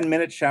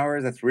 10-minute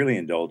showers, that's really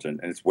indulgent,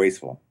 and it's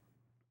wasteful.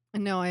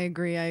 No, I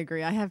agree.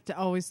 I have to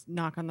always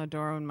knock on the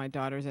door when my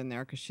daughter's in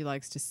there because she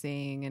likes to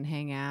sing and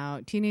hang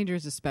out.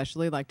 Teenagers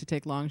especially like to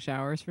take long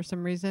showers for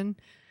some reason.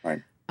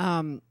 Right.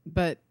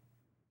 But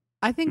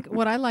I think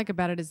what I like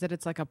about it is that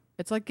it's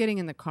like getting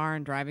in the car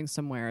and driving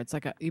somewhere. It's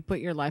like you put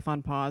your life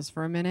on pause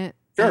for a minute.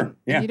 Sure.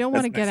 And you don't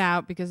want to get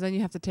out because then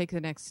you have to take the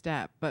next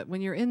step. But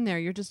when you're in there,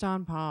 you're just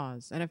on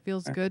pause, and it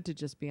feels good to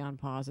just be on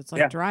pause. It's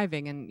like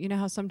driving, and you know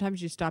how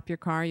sometimes you stop your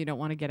car, you don't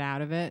want to get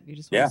out of it. You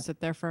just want to sit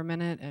there for a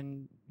minute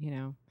and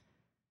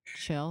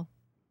chill.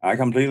 I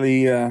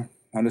completely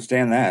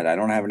understand that. I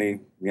don't have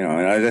any,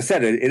 and as I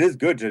said, it is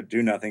good to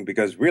do nothing,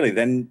 because really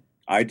then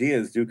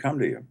ideas do come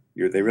to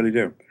you. They really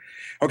do.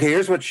 Okay,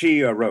 here's what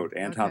she wrote.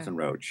 Ann Thompson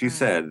wrote. She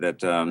said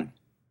that,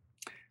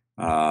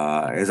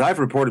 as I've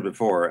reported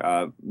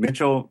before,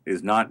 Mitchell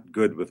is not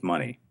good with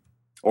money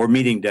or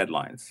meeting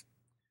deadlines,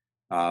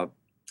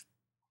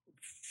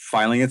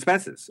 filing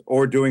expenses,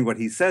 or doing what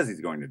he says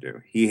he's going to do.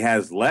 He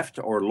has left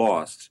or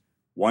lost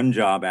one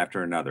job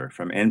after another,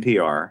 from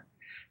NPR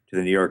to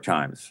the New York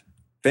Times.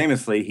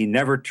 Famously, he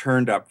never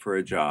turned up for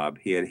a job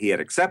he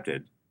had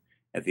accepted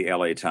at the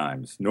LA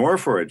Times, nor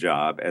for a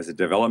job as a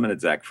development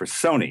exec for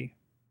Sony.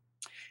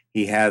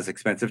 He has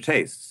expensive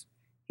tastes.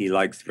 He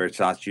likes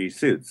Versace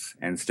suits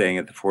and staying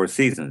at the Four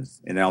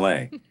Seasons in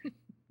L.A.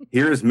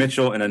 Here's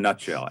Mitchell in a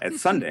nutshell. At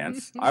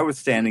Sundance, I was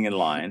standing in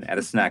line at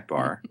a snack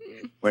bar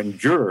when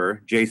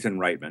juror Jason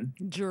Reitman...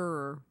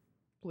 Juror,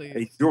 please.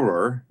 A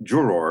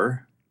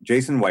juror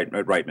Jason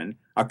Reitman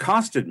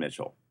accosted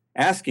Mitchell,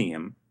 asking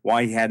him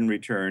why he hadn't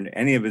returned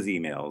any of his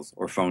emails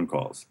or phone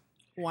calls.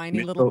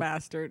 Whiny little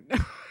bastard.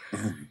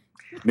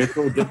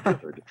 Mitchell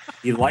differed.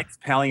 He likes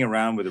palling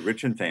around with the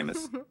rich and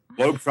famous,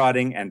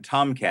 globetrotting and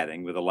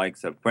tomcatting with the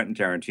likes of Quentin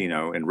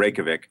Tarantino in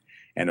Reykjavik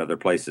and other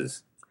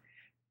places.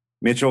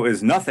 Mitchell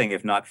is nothing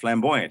if not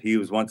flamboyant. He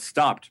was once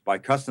stopped by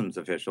customs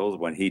officials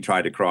when he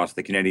tried to cross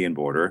the Canadian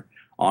border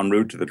en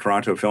route to the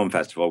Toronto Film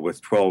Festival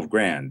with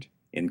 $12,000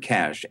 in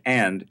cash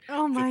and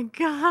oh my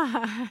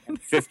God,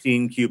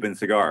 15 Cuban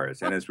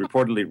cigars, and is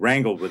reportedly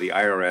wrangled with the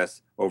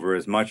IRS over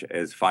as much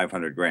as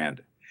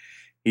 $500,000.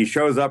 He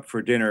shows up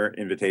for dinner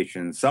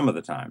invitations some of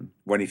the time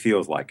when he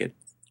feels like it.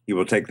 He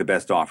will take the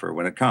best offer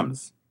when it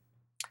comes.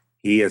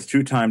 He has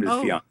two-timed his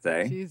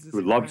fiancée,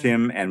 who loved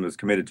him and was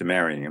committed to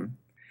marrying him,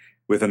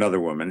 with another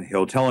woman.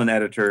 He'll tell an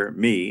editor,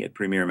 me, at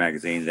Premiere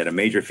Magazine, that a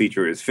major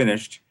feature is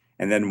finished,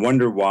 and then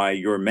wonder why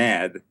you're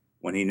mad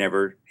when he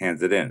never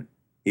hands it in.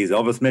 He's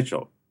Elvis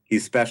Mitchell.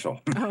 He's special.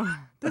 Oh,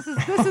 this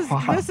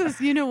is,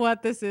 you know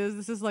what this is?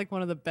 This is like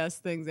one of the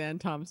best things Ann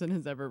Thompson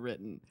has ever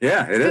written.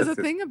 Yeah, it is. Because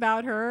the thing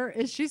about her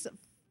is she's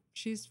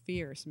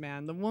fierce,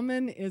 man. The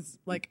woman is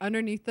like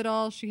underneath it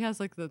all. She has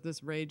like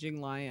this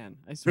raging lion.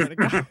 I swear to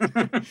God.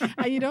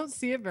 And you don't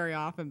see it very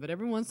often, but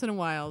every once in a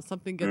while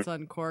something gets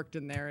uncorked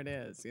and there it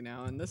is,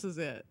 and this is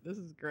it. This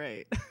is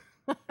great.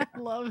 I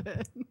love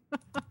it.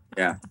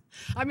 Yeah.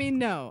 I mean,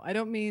 no, I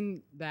don't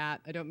mean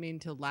that. I don't mean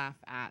to laugh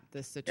at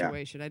this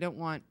situation. I don't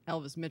want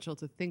Elvis Mitchell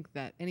to think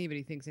that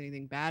anybody thinks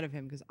anything bad of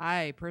him, because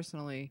I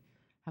personally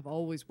have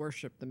always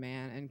worshipped the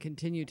man and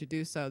continue to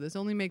do so. This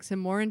only makes him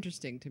more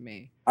interesting to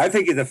me. I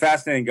think he's a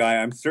fascinating guy.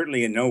 I'm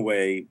certainly in no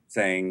way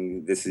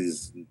saying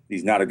he's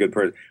not a good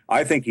person.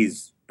 I think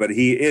but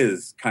he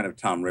is kind of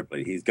Tom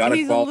Ripley. He's got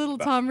He's a little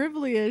Tom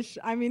Ripley-ish.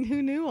 I mean,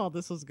 who knew all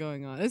this was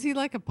going on? Is he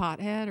like a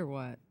pothead or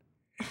what?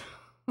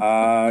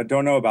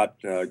 Don't know about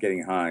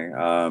getting high.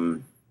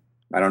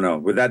 I don't know.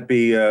 Would that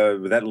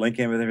link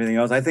him with everything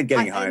else? I think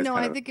getting high.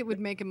 I think it would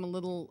make him a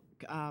little,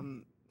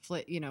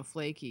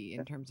 flaky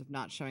in terms of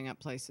not showing up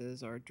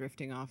places or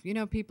drifting off. You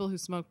know, people who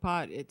smoke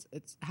pot, it's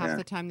half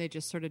the time they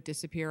just sort of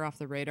disappear off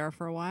the radar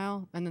for a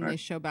while, and then they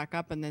show back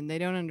up, and then they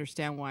don't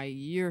understand why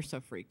you're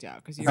so freaked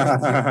out, because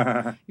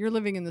you're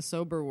living in the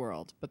sober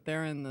world, but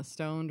they're in the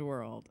stoned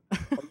world.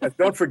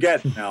 Don't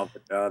forget now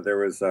that there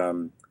was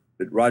the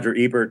Roger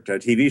Ebert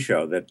TV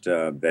show that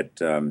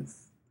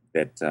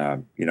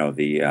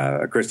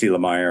Christy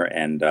Lemire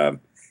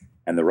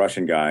and the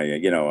Russian guy,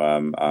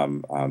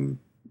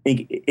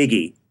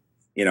 Iggy,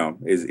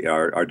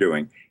 are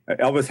doing.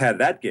 Elvis had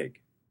that gig,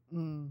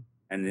 and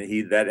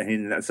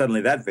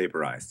suddenly that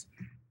vaporized.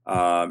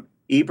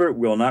 Ebert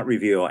will not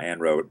reveal, Ann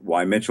wrote,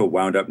 why Mitchell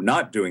wound up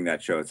not doing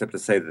that show, except to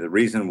say that the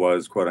reason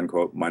was "quote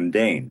unquote"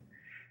 mundane.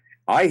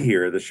 I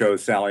hear the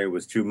show's salary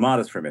was too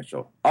modest for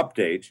Mitchell.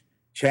 Update: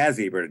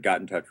 Chaz Ebert had got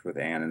in touch with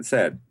Ann and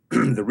said,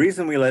 the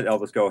reason we let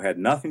Elvis go had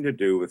nothing to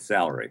do with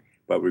salary,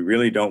 but we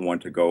really don't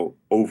want to go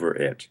over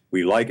it.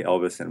 We like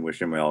Elvis and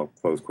wish him well,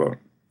 close quote.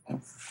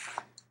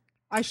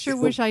 I sure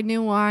wish I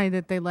knew why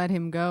that they let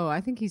him go.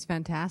 I think he's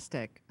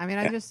fantastic. I mean,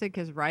 I just think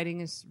his writing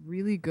is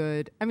really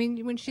good. I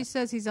mean, when she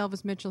says he's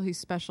Elvis Mitchell, he's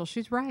special,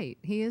 she's right.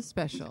 He is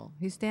special.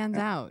 He stands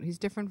out. He's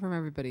different from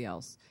everybody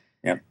else.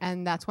 Yep.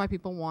 And that's why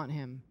people want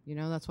him. You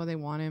know, that's why they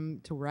want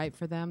him to write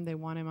for them. They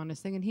want him on his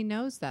thing, and he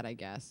knows that, I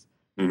guess.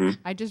 Mm-hmm.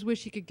 I just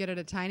wish he could get it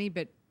a tiny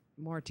bit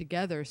more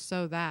together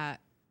so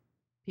that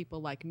people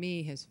like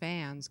me, his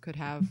fans, could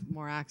have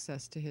more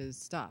access to his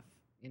stuff.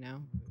 You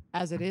know,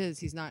 as it is,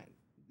 he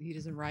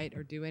doesn't write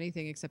or do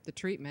anything except the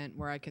treatment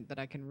that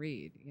I can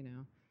read. You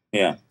know.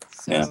 Yeah.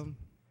 So. Yeah.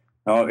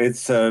 Oh,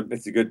 it's a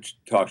good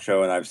talk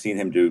show, and I've seen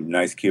him do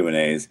nice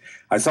Q&As.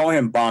 I saw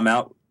him bomb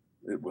out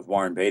with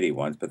Warren Beatty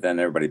once, but then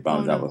everybody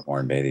bombs out with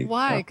Warren Beatty.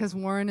 Why? Because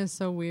Warren is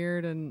so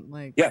weird and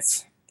like.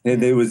 Yes.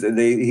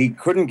 He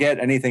couldn't get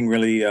anything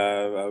really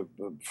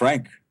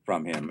frank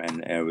from him,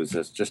 and it was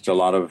just a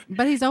lot of.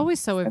 But he's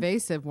always so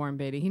evasive, Warren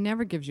Beatty. He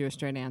never gives you a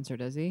straight answer,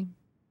 does he?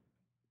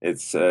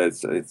 It's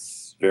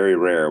very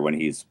rare when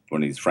he's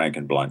frank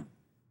and blunt.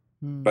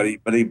 But he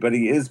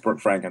is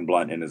frank and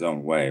blunt in his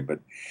own way. But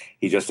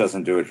he just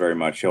doesn't do it very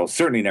much. He'll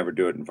certainly never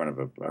do it in front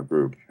of a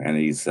group. And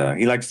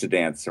he likes to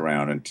dance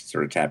around and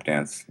sort of tap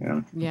dance. You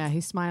know? Yeah,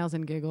 he smiles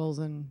and giggles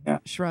and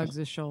shrugs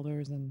his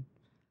shoulders and.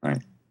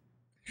 Right.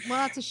 Well,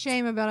 that's a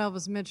shame about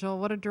Elvis Mitchell.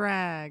 What a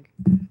drag.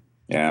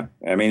 Yeah.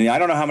 I mean, I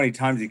don't know how many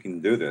times he can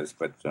do this,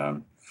 but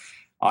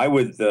I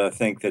would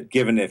think that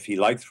given if he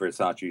likes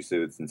Versace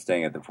suits and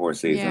staying at the Four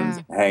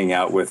Seasons, hanging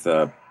out with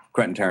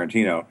Quentin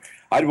Tarantino,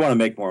 I'd want to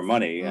make more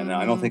money. And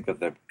I don't think that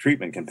the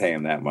treatment can pay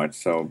him that much.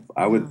 So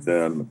I would,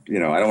 I don't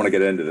want to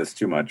get into this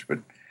too much, but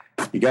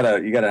you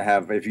gotta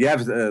have, if you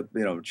have,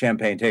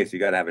 champagne taste, you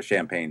gotta have a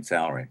champagne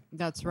salary.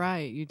 That's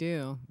right. You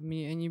do. I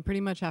mean, and you pretty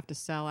much have to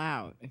sell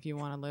out if you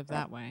want to live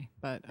that way.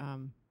 But,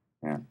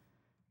 yeah.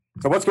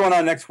 So what's going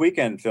on next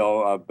weekend,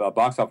 Phil,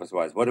 box office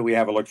wise? What do we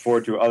have to look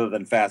forward to other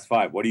than Fast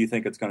Five? What do you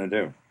think it's going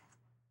to do?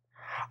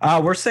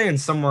 We're saying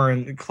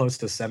somewhere close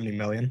to 70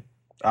 million.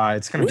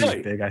 It's going to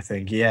be big, I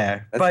think.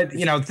 Yeah. But,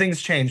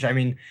 things change. I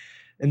mean,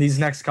 in these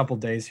next couple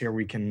days here,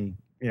 we can,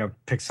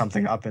 pick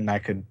something up and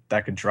that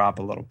could drop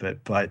a little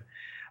bit. But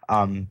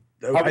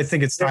I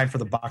think it's time for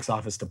the box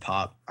office to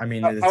pop. I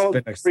mean, it's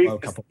been a slow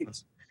couple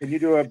months. Can you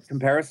do a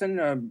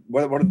comparison?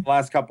 What have the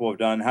last couple have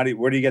done?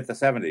 Where do you get the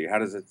 70? How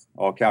does it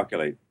all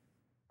calculate?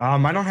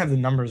 I don't have the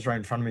numbers right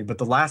in front of me, but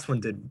the last one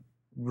did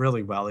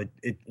really well.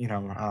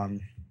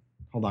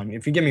 Hold on.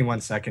 If you give me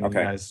 1 second, you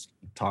guys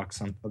talk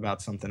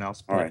about something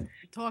else. All right.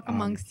 Talk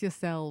amongst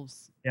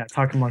yourselves. Yeah,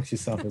 talk amongst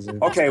yourself.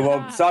 Okay,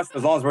 well, Sasha,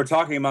 as long as we're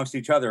talking amongst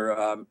each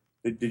other,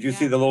 did you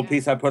see the little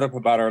piece I put up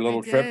about our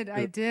little trip?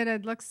 I did.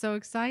 It looks so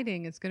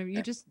exciting. It's going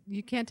to be,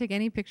 you can't take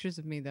any pictures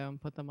of me, though,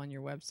 and put them on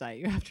your website.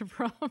 You have to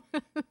promise.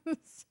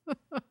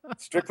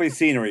 Strictly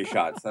scenery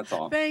shots, that's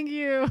all. Thank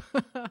you.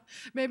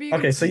 Maybe.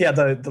 Okay, so yeah,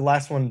 the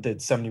last one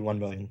did 71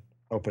 million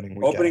opening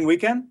weekend. Opening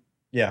weekend?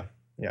 Yeah.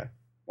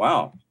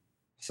 Wow.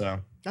 So.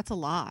 That's a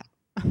lot.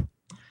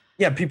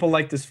 Yeah, people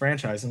like this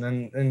franchise,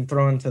 and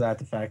throw into that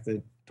the fact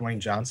that Dwayne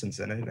Johnson's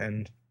in it,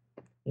 and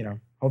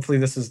hopefully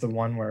this is the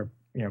one where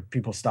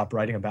people stop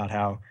writing about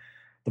how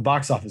the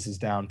box office is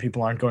down.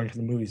 People aren't going to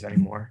the movies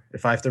anymore.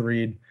 If I have to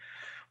read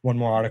one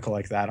more article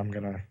like that, I'm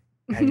gonna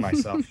hang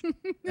myself.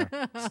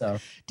 So,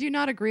 do you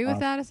not agree with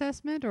that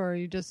assessment, or are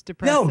you just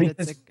depressed? No,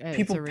 because people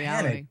it's a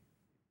reality? panic.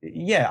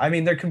 Yeah, I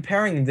mean they're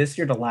comparing this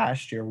year to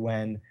last year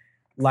when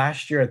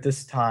last year at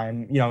this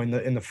time,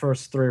 in the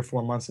first 3 or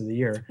 4 months of the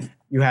year,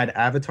 you had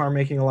Avatar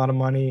making a lot of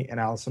money and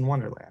Alice in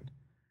Wonderland.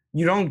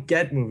 You don't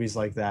get movies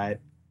like that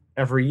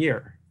every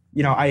year.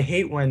 I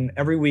hate when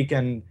every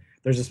weekend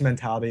there's this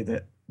mentality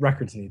that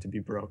records need to be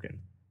broken.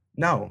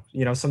 No,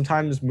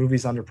 sometimes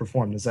movies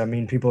underperform. Does that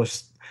mean people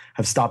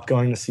have stopped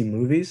going to see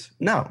movies?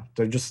 No,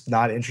 they're just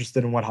not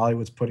interested in what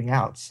Hollywood's putting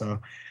out. So,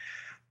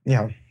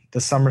 the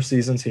summer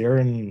season's here,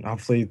 and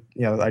hopefully,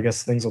 I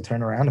guess things will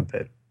turn around a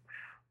bit.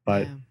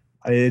 But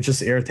it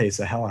just irritates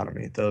the hell out of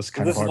me, those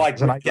kind of articles.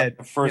 This is like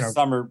the first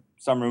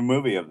summer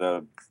movie of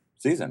the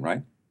season,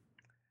 right?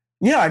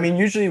 Yeah, I mean,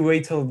 usually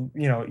wait till,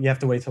 you have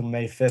to wait till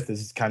May 5th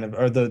is kind of,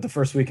 or the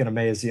first weekend of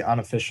May is the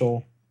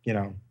unofficial,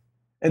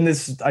 and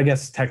this, I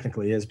guess,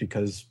 technically is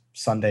because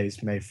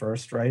Sunday's May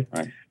 1st, right?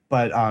 Right.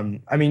 But,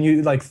 I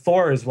mean,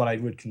 Thor is what I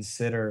would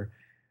consider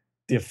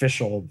the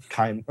official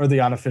or the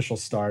unofficial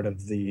start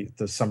of the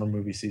summer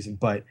movie season.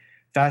 But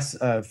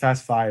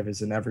Fast 5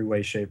 is in every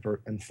way, shape,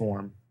 and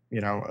form,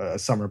 a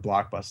summer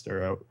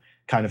blockbuster,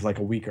 kind of like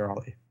a week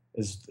early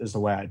is the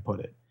way I'd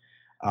put it.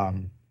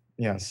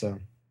 So.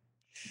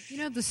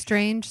 The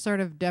strange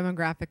sort of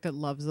demographic that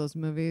loves those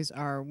movies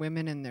are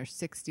women in their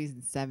 60s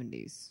and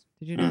 70s.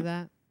 Did you know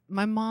that?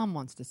 My mom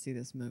wants to see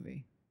this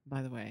movie,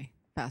 by the way,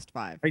 Fast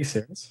 5. Are you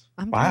serious?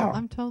 Wow.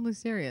 I'm totally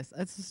serious.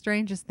 It's the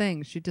strangest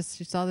thing. She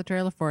saw the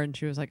trailer for it and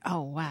she was like,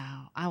 oh,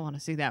 wow, I want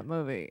to see that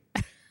movie.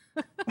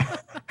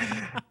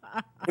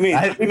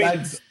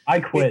 I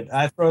quit.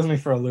 That throws me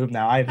for a loop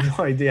now. I have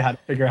no idea how to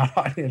figure out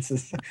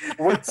audiences.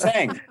 What's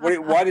saying?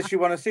 Why does she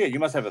want to see it? You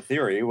must have a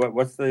theory.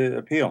 What's the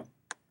appeal?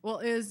 Well,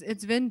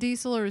 it's Vin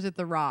Diesel or is it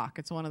The Rock?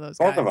 It's one of those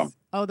guys. Both of them.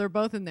 Oh, they're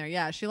both in there.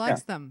 Yeah, she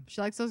likes them.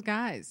 She likes those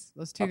guys,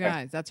 those two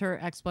guys. That's her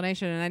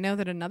explanation. And I know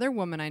that another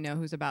woman I know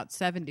who's about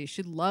 70,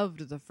 she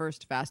loved the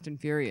first Fast and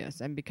Furious.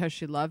 And because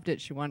she loved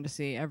it, she wanted to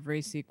see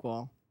every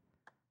sequel.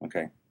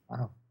 Okay.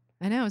 Wow.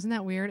 I know. Isn't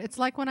that weird? It's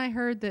like when I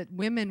heard that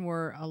women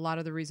were a lot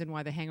of the reason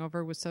why The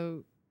Hangover was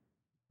so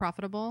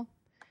profitable.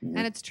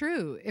 And it's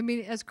true. I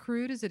mean, as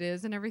crude as it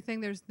is and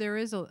everything, there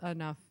is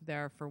enough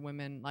there for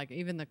women, like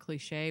even the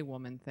cliche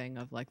woman thing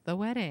of like the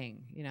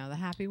wedding, the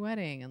happy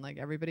wedding, and like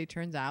everybody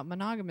turns out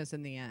monogamous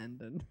in the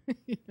end. And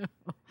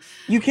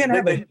you can't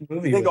have a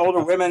movie. I think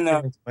older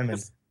women,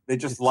 they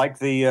just like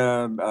the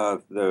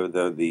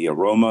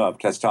aroma of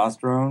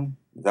testosterone.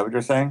 Is that what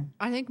you're saying?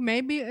 I think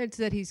maybe it's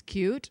that he's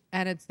cute,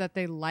 and it's that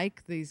they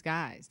like these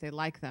guys. They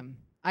like them.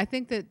 I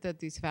think that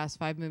these Fast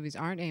 5 movies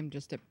aren't aimed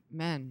just at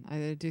men.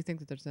 I do think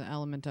that there's an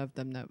element of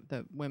them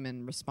that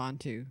women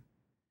respond to.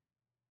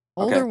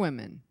 Older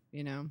women,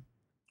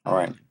 All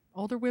right.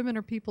 Older women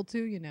are people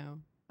too,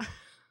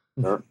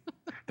 Sure.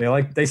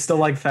 They still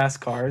like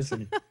fast cars.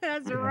 And,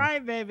 That's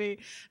right, baby.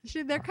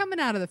 They're coming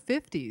out of the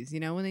 50s,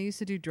 when they used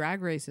to do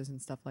drag races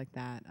and stuff like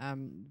that,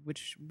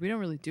 which we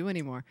don't really do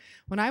anymore.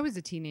 When I was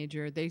a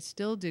teenager, they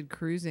still did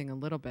cruising a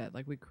little bit.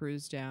 Like we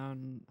cruised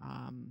down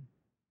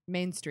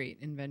Main Street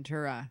in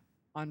Ventura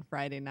on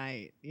Friday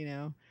night,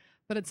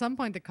 But at some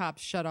point, the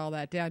cops shut all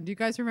that down. Do you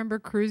guys remember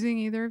cruising,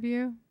 either of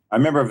you? I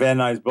remember Van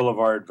Nuys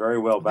Boulevard very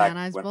well back.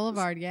 Van Nuys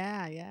Boulevard,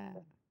 yeah.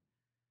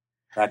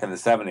 Back in the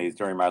 70s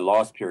during my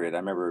lost period. I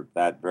remember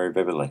that very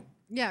vividly.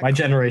 Yeah. My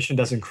generation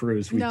doesn't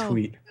cruise. We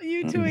tweet.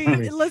 You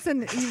tweet.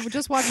 Listen, you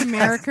just watch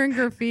American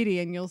Graffiti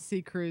and you'll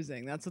see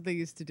cruising. That's what they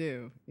used to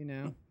do,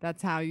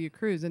 That's how you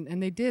cruise.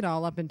 And they did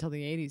all up until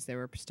the 80s. They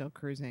were still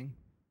cruising.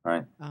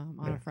 Right. On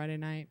a Friday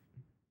night.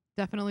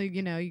 Definitely,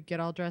 you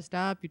get all dressed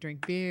up, you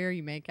drink beer,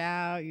 you make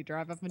out, you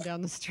drive up and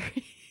down the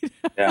street.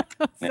 Yeah.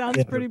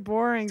 Sounds pretty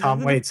boring.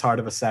 Tom Waits, Heart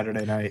of a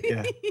Saturday Night.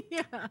 Yeah.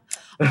 Yeah. Oh,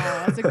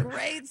 that's a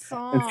great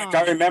song. In fact,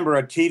 I remember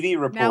a TV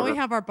reporter. Now we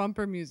have our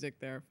bumper music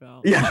there,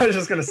 Phil. Yeah, I was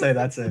just going to say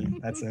that's in.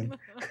 That's in.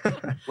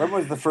 When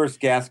was the first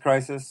gas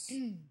crisis?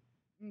 In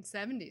the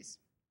 70s.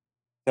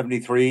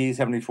 73,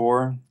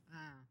 74?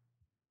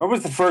 When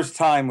was the first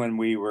time when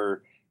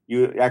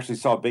you actually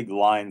saw big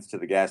lines to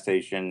the gas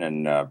station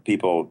and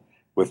people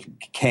with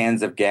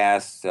cans of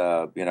gas?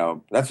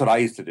 That's what I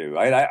used to do.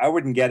 I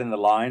wouldn't get in the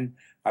line.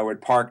 I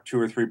would park 2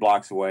 or 3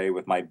 blocks away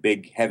with my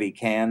big heavy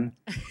can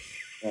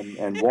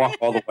and walk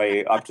all the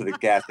way up to the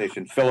gas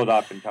station, fill it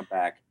up, and come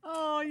back.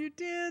 Oh, you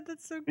did?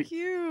 That's so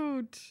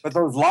cute. But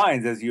those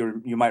lines, as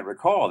you might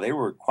recall, they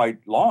were quite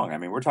long. I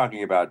mean, we're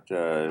talking about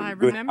a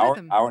good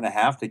hour and a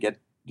half to get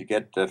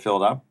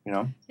filled up.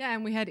 Yeah,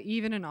 and we had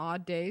even and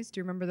odd days. Do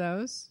you remember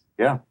those?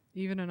 Yeah.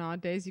 Even and odd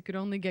days. You could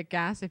only get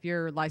gas if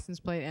your license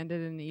plate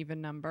ended in an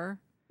even number.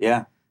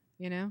 Yeah.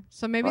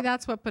 So maybe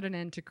that's what put an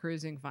end to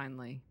cruising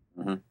finally.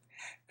 Mm-hmm.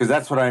 Because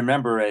that's what I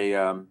remember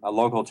a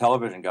local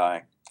television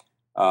guy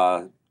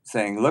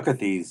saying, look at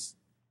these,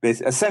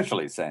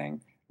 essentially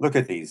saying, look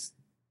at these,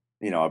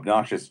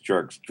 obnoxious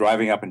jerks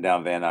driving up and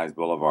down Van Nuys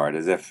Boulevard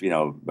as if,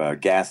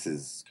 gas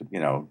is,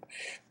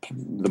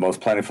 the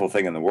most plentiful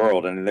thing in the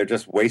world. And they're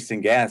just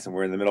wasting gas and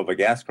we're in the middle of a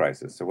gas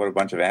crisis. So what a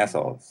bunch of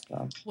assholes.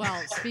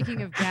 Well,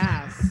 speaking of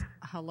gas,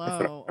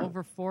 hello,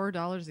 over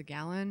 $4 a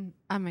gallon.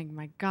 I mean,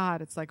 my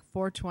God, it's like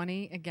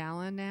 $4.20 a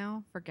gallon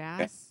now for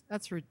gas.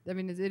 That's,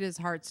 it is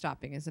heart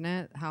stopping, isn't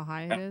it? How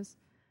high it is.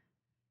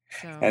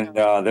 So And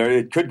there,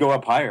 it could go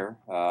up higher.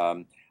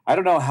 I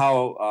don't know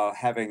how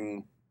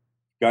having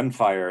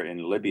gunfire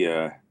in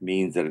Libya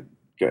means that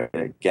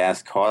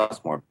gas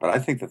costs more, but I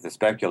think that the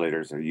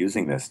speculators are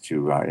using this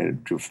to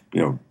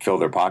fill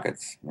their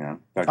pockets.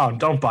 Oh,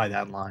 don't buy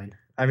that line.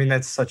 I mean,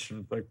 that's such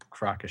a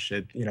crock of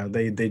shit.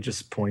 They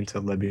just point to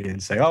Libya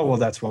and say, "Oh, well,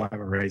 that's why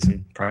we're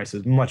raising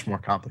prices." Much more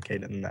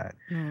complicated than that.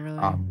 oh, really?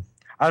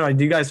 I don't know.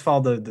 Do you guys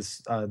follow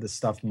the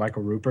stuff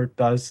Michael Rupert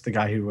does? The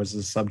guy who was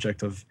the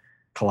subject of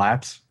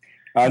Collapse.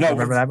 No,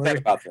 remember that what's he said movie?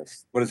 about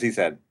this? What has he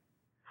said?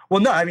 Well,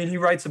 no, I mean, he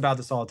writes about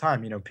this all the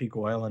time. Peak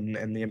oil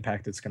and the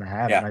impact it's going to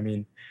have. Yeah. And I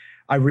mean,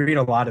 I read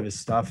a lot of his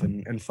stuff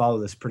and follow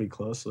this pretty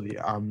closely.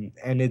 And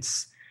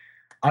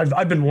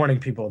I've been warning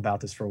people about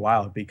this for a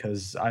while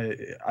because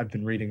I've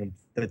been reading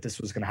that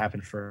this was going to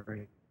happen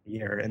for a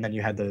year, and then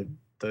you had the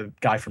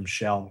guy from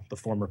Shell, the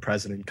former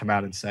president, come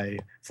out and say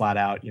flat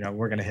out,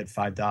 we're going to hit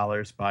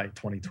 $5 by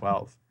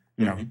 2012,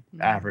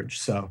 average.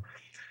 So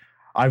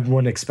I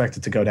wouldn't expect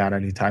it to go down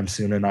anytime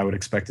soon, and I would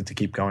expect it to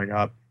keep going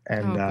up.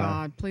 And oh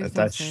God, please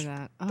don't say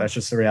that. Oh. That's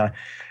just the reality.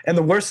 And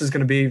the worst is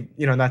going to be,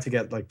 not to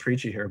get like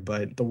preachy here,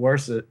 but the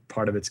worst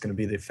part of it's going to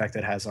be the effect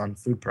it has on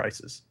food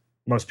prices.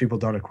 Most people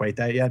don't equate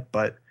that yet,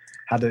 but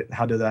how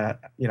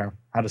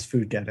does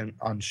food get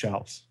on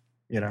shelves,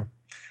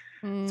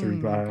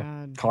 through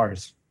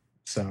cars?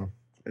 So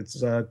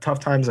it's tough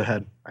times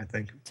ahead, I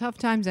think. Tough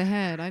times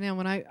ahead. I know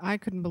when I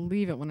couldn't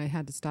believe it when I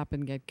had to stop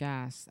and get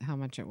gas, how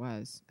much it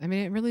was. I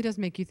mean, it really does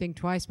make you think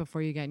twice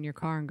before you get in your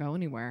car and go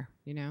anywhere,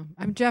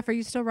 Jeff, are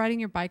you still riding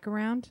your bike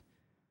around?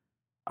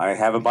 I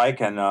have a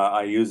bike and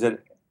I use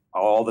it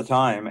all the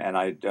time. And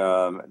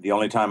the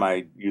only time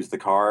I use the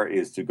car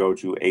is to go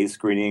to a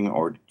screening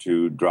or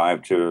to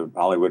drive to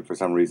Hollywood for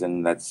some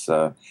reason. That's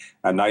a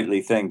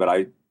nightly thing, but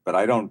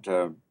I don't,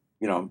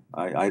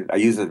 I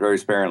use it very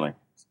sparingly,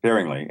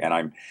 and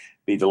I'd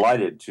be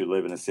delighted to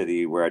live in a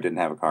city where I didn't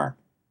have a car.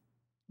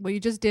 Well, you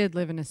just did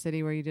live in a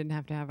city where you didn't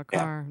have to have a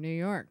car. Yeah. New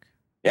York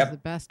is the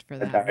best for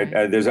that.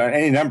 Right? There's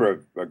any number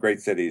of great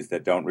cities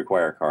that don't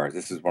require cars.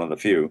 This is one of the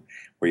few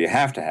where you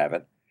have to have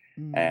it,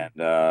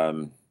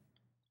 and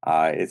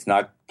it's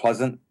not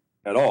pleasant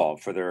at all.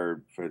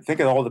 Think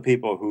of all the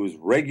people whose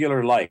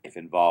regular life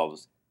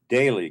involves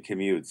daily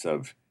commutes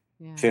of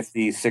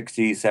 50,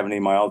 60, 70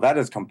 miles. That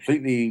is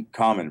completely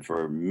common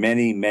for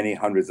many, many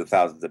hundreds of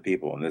thousands of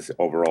people in this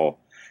overall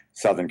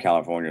Southern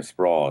California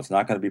sprawl. It's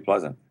not going to be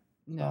pleasant.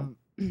 No.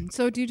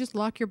 So do you just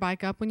lock your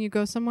bike up when you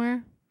go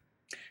somewhere?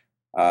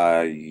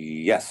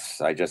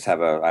 Yes. I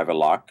have a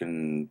lock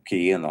and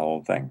key and the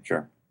whole thing.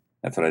 Sure.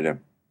 That's what I do.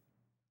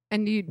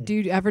 And do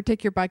you ever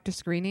take your bike to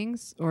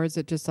screenings, or is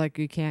it just like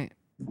you can't?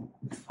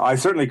 I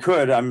certainly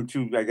could. I'm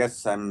too. I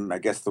guess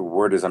the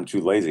word is I'm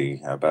too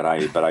lazy. But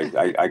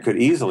I could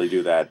easily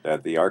do that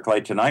at the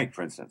ArcLight Tonight,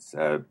 for instance,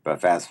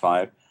 Fast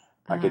 5.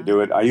 I could do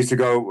it. I used to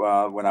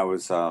go when I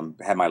was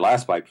had my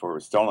last bike before it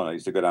was stolen. I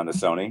used to go down to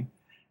Sony.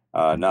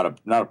 Not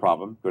a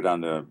problem. Go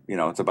down to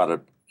it's about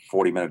a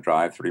 40-minute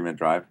drive, 30-minute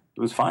drive.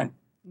 It was fine.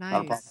 Nice.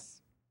 Not a problem.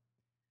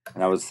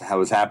 And I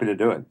was happy to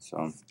do it.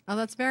 So. Oh,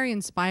 that's very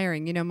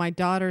inspiring. My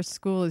daughter's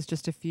school is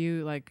just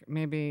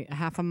maybe a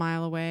half a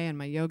mile away, and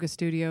my yoga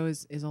studio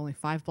is only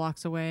 5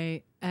 blocks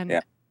away.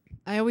 And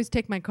I always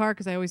take my car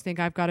because I always think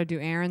I've got to do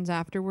errands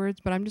afterwards,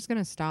 but I'm just going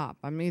to stop.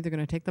 I'm either going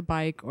to take the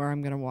bike or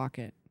I'm going to walk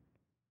it.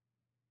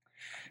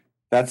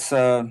 That's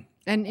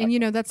and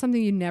that's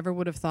something you never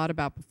would have thought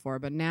about before,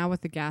 but now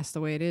with the gas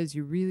the way it is,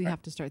 you really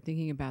have to start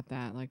thinking about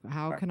that. Like,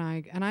 how can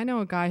I? And I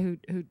know a guy who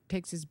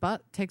takes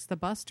the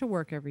bus to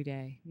work every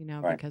day,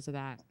 because of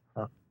that.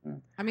 Huh.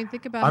 I mean,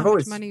 think about how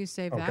much money you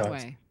save that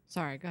way.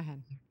 Sorry, go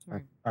ahead.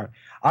 Sorry. All right.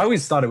 I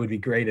always thought it would be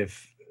great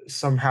if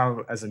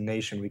somehow as a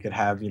nation we could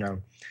have,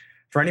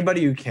 for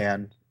anybody who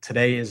can,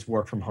 today is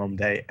work from home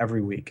day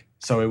every week.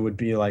 So it would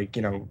be like,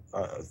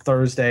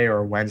 Thursday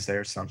or Wednesday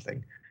or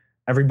something.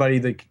 Everybody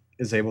that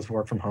is able to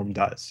work from home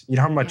does. You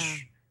know how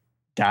much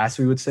gas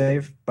we would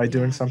save by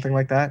doing something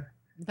like that?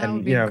 That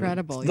would be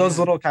incredible. Those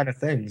little kind of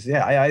things.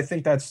 Yeah, I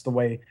think that's the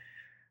way,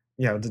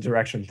 the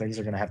direction things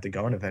are going to have to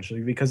go in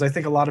eventually, because I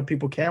think a lot of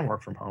people can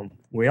work from home.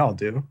 We all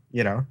do,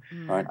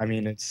 Right. I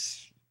mean,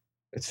 it's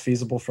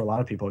feasible for a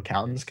lot of people.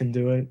 Accountants can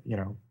do it,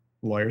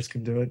 lawyers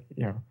can do it,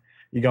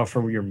 You go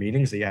for your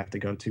meetings that you have to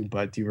go to,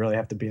 but do you really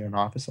have to be in an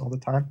office all the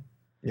time?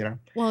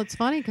 Well, it's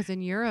funny because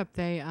in Europe,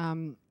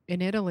 in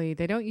Italy,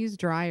 they don't use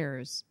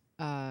dryers.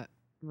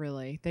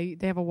 Really, they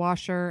have a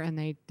washer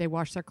and they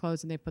wash their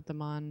clothes and they put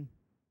them on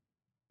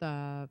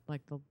the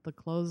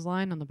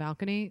clothesline on the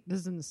balcony. This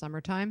is in the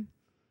summertime,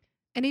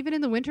 and even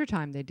in the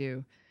wintertime they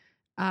do,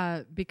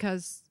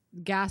 because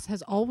gas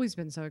has always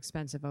been so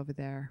expensive over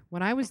there.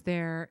 When I was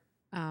there,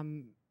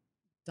 10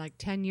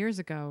 years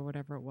ago, or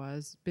whatever it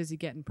was, busy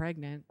getting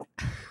pregnant.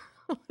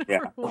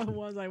 What it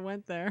was, I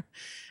went there.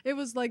 It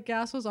was like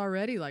gas was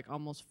already like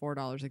almost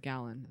 $4 a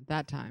gallon at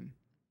that time.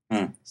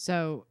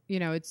 So,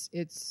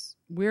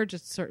 we're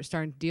just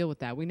starting to deal with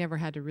that. We never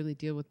had to really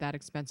deal with that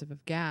expensive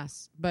of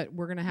gas, but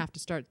we're going to have to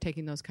start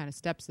taking those kind of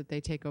steps that they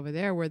take over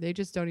there, where they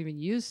just don't even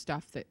use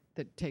stuff that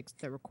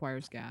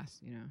requires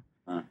gas,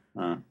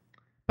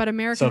 But But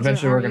Americans So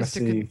eventually are we're going to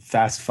see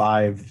Fast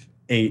 5,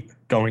 8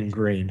 going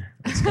green.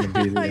 It's going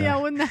to be the, yeah,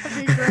 wouldn't that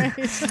be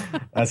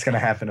great? that's going to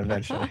happen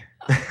eventually.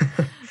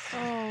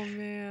 Oh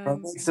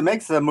man. It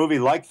makes a movie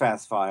like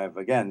Fast Five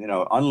again.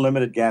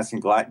 Unlimited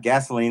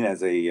gasoline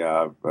as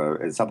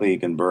as something you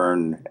can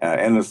burn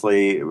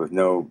endlessly with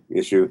no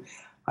issue.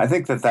 I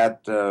think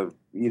that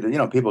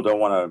either people don't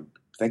want to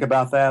think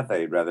about that.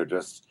 They'd rather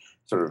just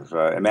sort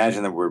of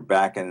imagine that we're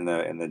back in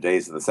the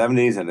days of the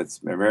 70s and it's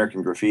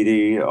American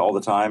graffiti all the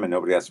time and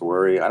nobody has to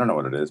worry. I don't know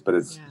what it is, but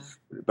it's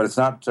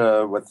not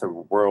what the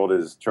world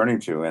is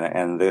turning to.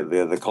 And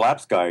the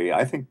collapse guy,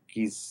 I think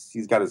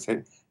he's got his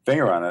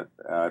finger on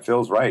it.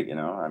 Phil's right.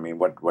 I mean,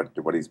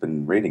 what he's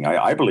been reading,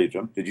 I believed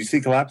him. Did you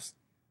see Collapse,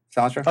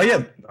 Sasha? Oh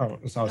yeah. Oh,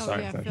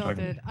 sorry. Yeah, Phil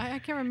did. I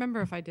can't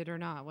remember if I did or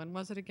not. When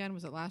was it again?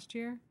 Was it last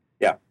year?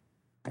 Yeah.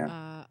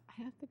 I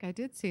think I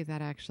did see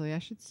that actually. I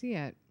should see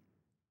it.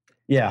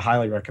 Yeah,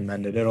 highly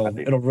recommend it.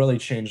 It'll really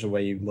change the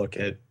way you look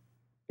at,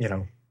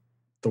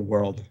 the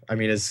world. I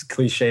mean, as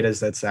cliched as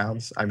that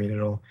sounds, I mean,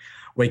 it'll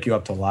wake you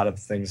up to a lot of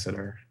things that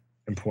are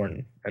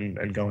important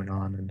and going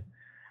on.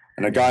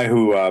 And a guy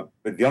who,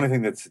 the only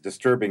thing that's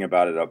disturbing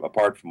about it,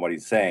 apart from what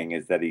he's saying,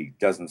 is that he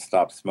doesn't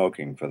stop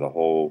smoking for the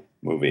whole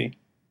movie.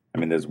 I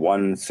mean, there's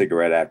one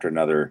cigarette after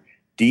another,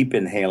 deep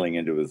inhaling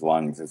into his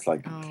lungs. It's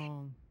like,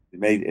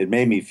 it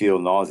made me feel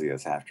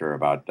nauseous after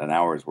about an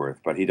hour's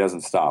worth, but he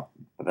doesn't stop.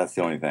 But that's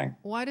the only thing.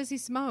 Why does he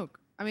smoke?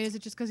 I mean, is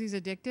it just because he's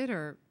addicted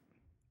or?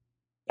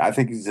 I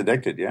think he's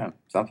addicted, yeah,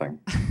 something.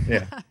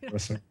 Yeah,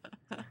 listen.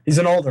 He's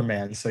an older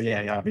man, so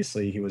yeah,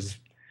 obviously he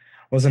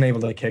wasn't able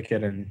to kick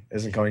it and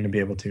isn't going to be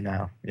able to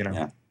now.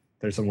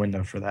 There's a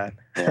window for that,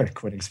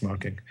 quitting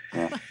smoking.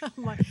 Yeah.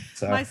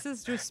 My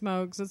sister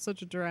smokes. It's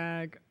such a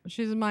drag.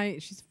 She's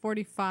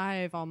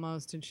 45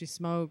 almost, and she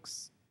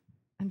smokes,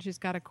 and she's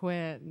got to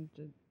quit. And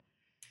it's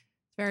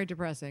very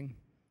depressing.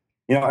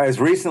 As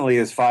recently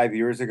as 5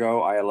 years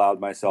ago, I allowed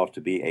myself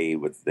to be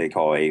what they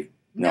call a.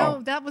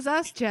 No, that was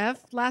us,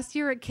 Jeff. Last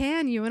year at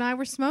Cannes, you and I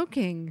were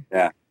smoking.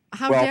 Yeah.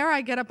 How dare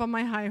I get up on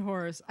my high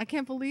horse? I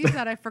can't believe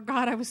that I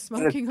forgot I was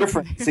smoking. It's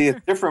different. See, it's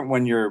different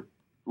when you're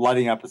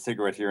lighting up a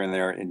cigarette here and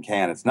there in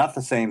Cannes. It's not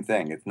the same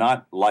thing. It's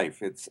not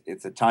life. It's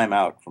a time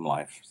out from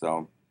life.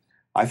 So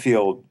I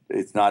feel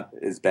it's not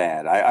as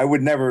bad. I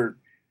would never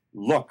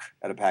look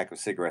at a pack of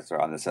cigarettes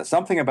on this.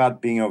 Something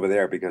about being over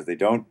there because they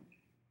don't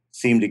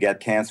seem to get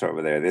cancer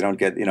over there. They don't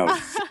get,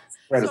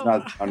 cigarette is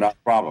not a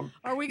problem.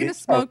 Are we going to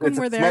smoke when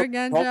we're there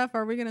again, Jeff?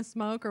 Are we going to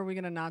smoke or are we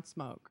going to not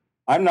smoke?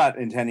 I'm not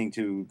intending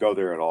to go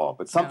there at all,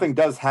 but something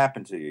does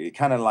happen to you. You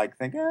kind of like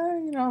think,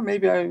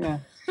 maybe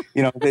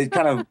they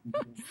kind of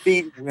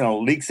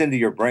leaks into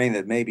your brain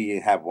that maybe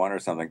you have one or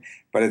something.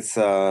 But it's,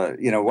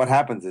 what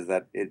happens is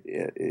that it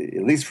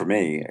at least for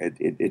me,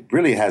 it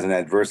really has an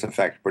adverse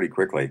effect pretty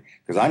quickly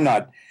because I'm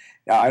not.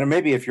 I don't.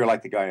 Maybe if you're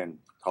like the guy in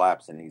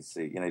Collapse and he's,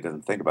 he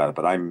doesn't think about it,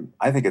 but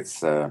I think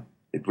it's,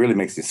 it really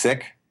makes you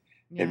sick.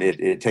 Yeah.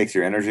 It takes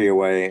your energy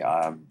away.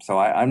 So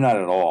I'm not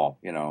at all,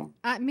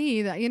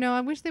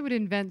 I wish they would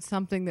invent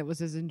something that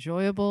was as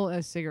enjoyable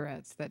as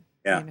cigarettes that,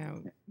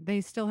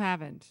 they still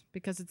haven't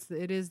because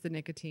it is the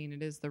nicotine.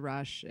 It is the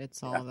rush.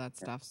 It's all of that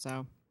stuff.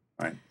 So,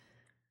 right.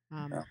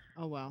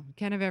 Oh, well,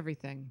 can't have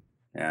everything.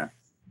 Yeah.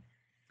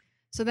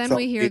 So then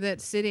we hear that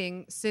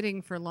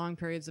sitting for long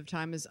periods of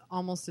time is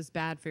almost as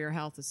bad for your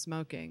health as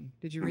smoking.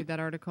 Did you read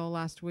that article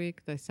last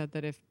week? They said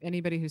that if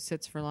anybody who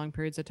sits for long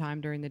periods of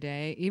time during the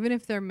day, even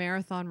if they're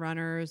marathon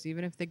runners,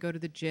 even if they go to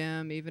the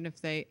gym, even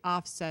if they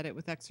offset it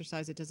with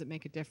exercise, it doesn't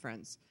make a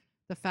difference.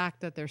 The fact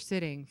that they're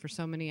sitting for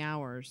so many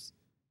hours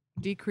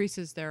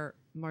decreases their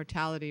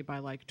mortality by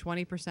like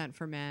 20%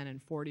 for men and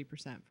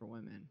 40% for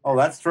women. Oh,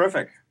 that's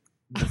terrific.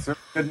 That's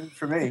good news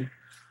for me.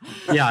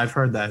 Yeah, I've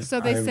heard that.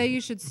 So they say you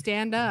should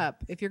stand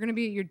up. If you're going to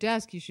be at your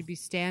desk, you should be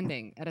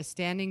standing at a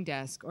standing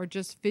desk or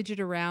just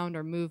fidget around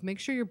or move. Make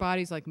sure your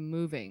body's like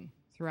moving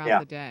throughout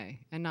the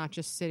day and not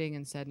just sitting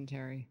and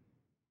sedentary.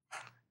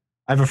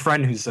 I have a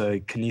friend who's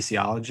a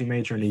kinesiology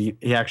major, and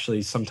he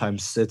actually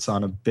sometimes sits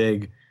on a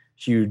big,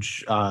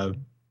 huge, toy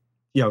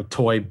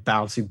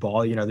bouncy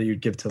ball, that you'd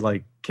give to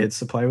like kids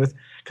to play with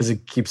because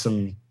it keeps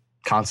them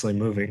constantly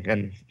moving.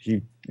 And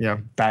he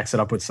backs it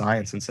up with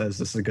science and says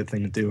this is a good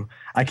thing to do.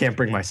 I can't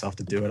bring myself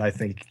to do it. I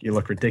think you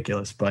look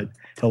ridiculous, but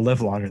he'll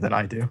live longer than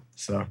I do.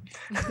 So,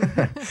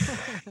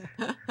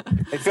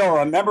 Hey Phil,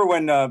 remember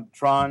when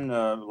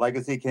Tron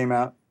Legacy came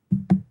out?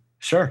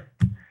 Sure.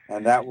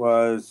 And that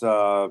was,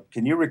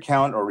 can you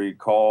recount or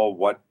recall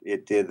what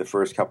it did the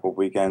first couple of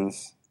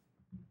weekends?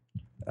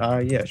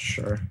 Yeah,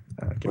 sure.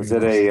 Was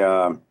it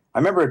I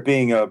remember it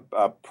being a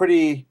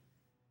pretty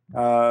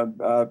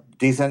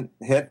decent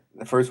hit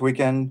the first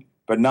weekend,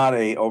 but not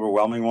a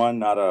overwhelming one,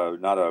 not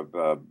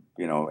a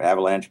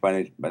avalanche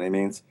by any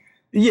means.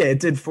 Yeah, it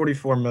did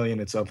 44 million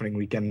its opening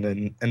weekend,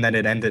 and then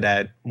it ended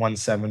at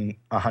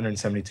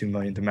 172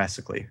 million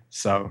domestically.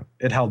 So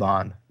it held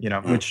on,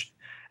 which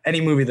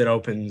any movie that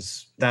opened,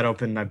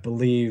 I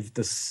believe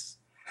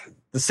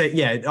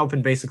it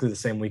opened basically the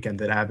same weekend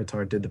that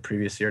Avatar did the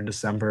previous year,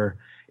 December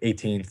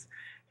 18th.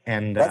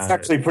 And That's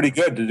actually pretty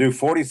good to do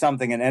 40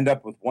 something and end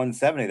up with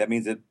 170. That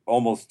means it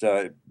almost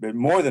it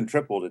more than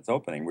tripled its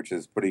opening, which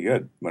is pretty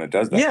good when it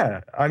does that.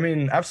 yeah, I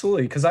mean,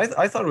 absolutely. Because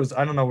I thought it was,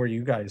 I don't know where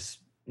you guys,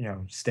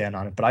 stand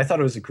on it, but I thought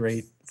it was a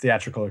great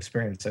theatrical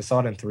experience. I saw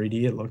it in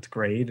 3D. It looked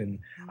great, and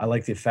I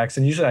like the effects.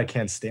 And usually I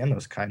can't stand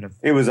those kind of.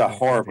 It was a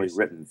horribly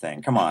written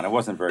thing. Come on, it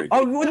wasn't very good.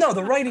 Oh, well, no,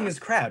 the writing is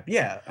crap.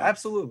 Yeah,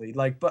 absolutely.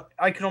 Like, but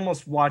I could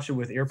almost watch it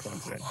with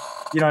earplugs in.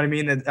 You know what I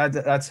mean?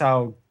 That's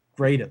how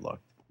great it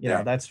looked. You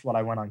know, that's what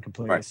I went on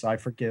completely. Right. So I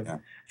forgave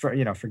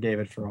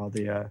it for all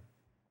the.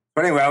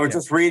 But anyway, I was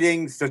just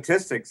reading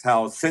statistics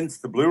how since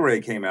the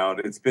Blu-ray came out,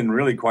 it's been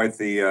really quite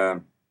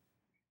a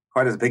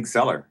big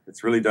seller.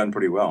 It's really done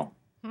pretty well.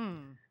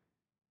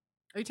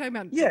 Are you talking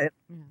about? Yeah.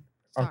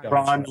 Sorry.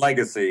 Tron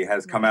Legacy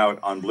has come out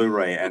on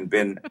Blu-ray and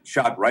been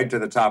shot right to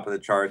the top of the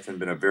charts and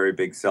been a very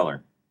big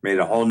seller. Made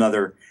a whole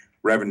nother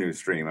revenue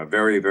stream, a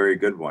very, very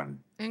good one.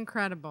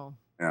 Incredible.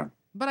 Yeah.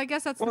 But I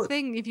guess that's the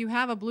thing. If you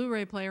have a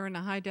Blu-ray player and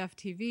a high-def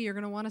TV, you're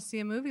going to want to see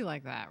a movie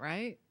like that,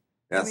 right?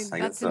 Yes, I mean, I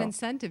guess that's so. an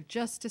incentive.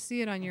 Just to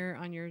see it on your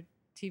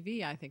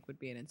TV, I think would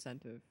be an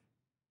incentive.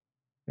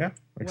 Yeah,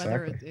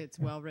 exactly. Whether it's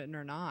well written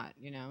or not,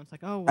 it's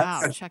like, oh wow,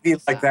 That's check a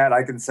this like out. that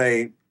I can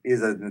say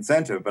is an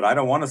incentive, but I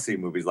don't want to see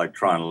movies like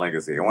Tron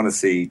Legacy. I want to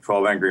see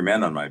 12 Angry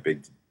Men on my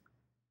big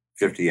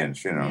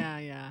 50-inch,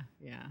 Yeah.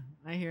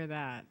 I hear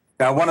that.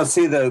 I want to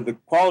see the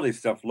quality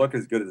stuff look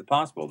as good as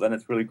possible. Then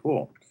it's really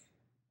cool.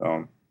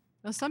 So,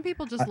 Well, some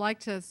people just like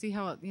to see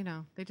how it,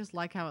 they just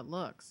like how it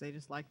looks. They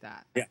just like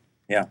that.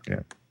 yeah.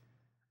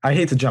 I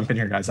hate to jump in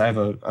here, guys. I have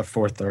a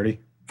 4:30.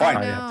 Fine.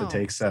 I have to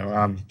take, so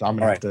I'm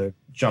gonna have to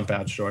jump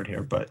out short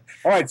here. But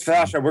All right,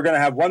 Sasha, we're going to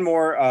have one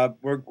more.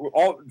 We're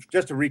all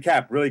just to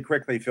recap really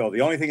quickly, Phil.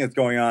 The only thing that's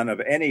going on of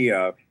any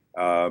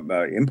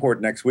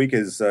import next week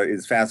is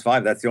Fast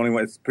Five. That's the only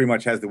one. It pretty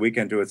much has the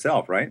weekend to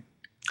itself, right?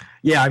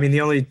 yeah, I mean,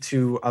 the only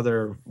two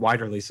other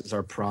wide releases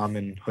are Prom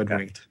and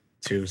Hoodwinked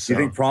too. So Do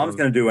you think Prom's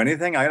going to do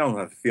anything? I don't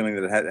have a feeling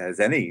that it has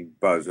any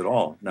buzz at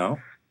all. No.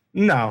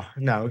 No,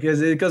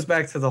 because it goes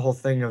back to the whole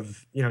thing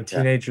of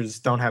teenagers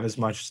don't have as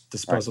much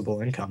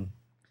disposable income,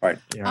 Right.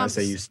 as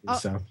they used to.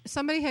 So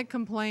Somebody had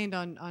complained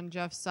on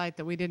Jeff's site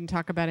that we didn't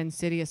talk about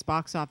Insidious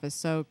box office.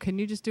 So can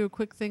you just do a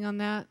quick thing on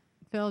that,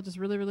 Phil? Just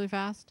really, really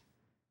fast.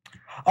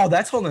 oh,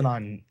 that's holding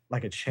on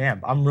like a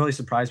champ. I'm really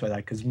surprised by that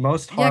because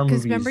most horror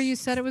movies. Remember you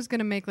said it was going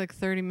to make like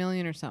 30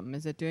 million or something.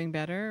 Is it doing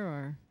better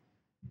or?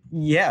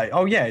 Yeah.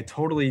 Oh, yeah. It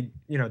totally,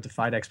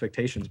 defied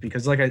expectations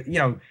because,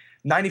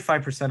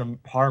 95% of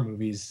horror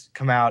movies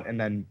come out and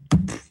then,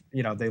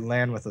 they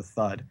land with a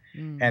thud.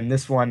 And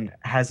this one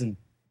hasn't,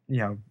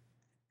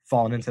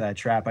 fallen into that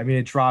trap. I mean,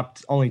 it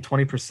dropped only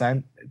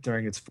 20%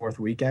 during its fourth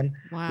weekend,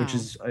 which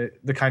is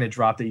the kind of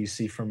drop that you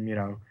see from,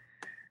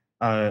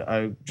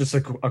 just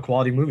a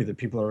quality movie that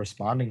people are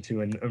responding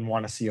to and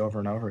want to see over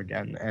and over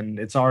again. And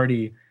it's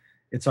already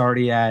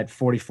at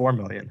 44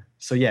 million.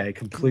 So yeah, it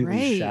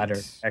completely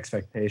shattered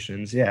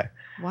expectations. Yeah.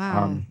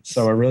 Wow.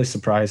 So a really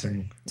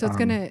surprising. So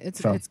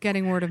it's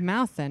getting word of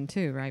mouth then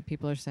too, right?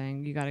 People are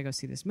saying you got to go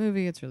see this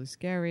movie. It's really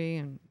scary,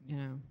 and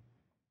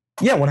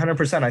Yeah,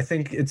 100%. I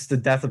think it's the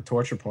death of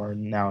torture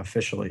porn now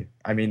officially.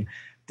 I mean,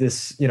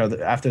 this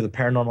after the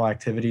Paranormal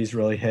Activities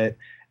really hit,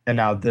 and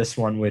now this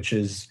one, which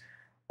is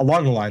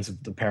along the lines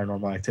of the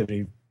Paranormal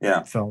Activity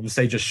films,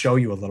 they just show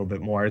you a little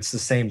bit more. It's the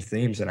same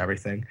themes and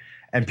everything.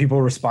 And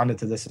people responded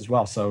to this as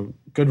well. So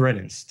good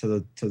riddance to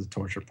the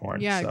torture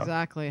porn. Yeah,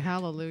 exactly.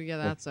 Hallelujah,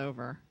 that's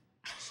over.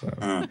 So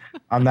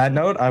on that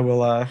note, I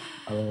will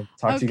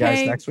talk to you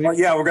guys next week. Well,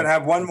 yeah, we're going to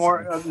have one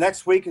more.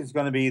 Next week is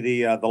going to be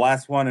the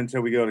last one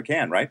until we go to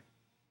Cannes, right?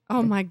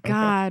 Oh my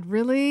God!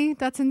 Really?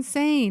 That's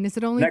insane. Is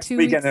it only next 2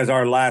 weekend? weeks? Is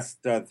our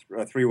last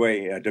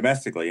three-way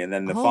domestically, and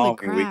then the Holy following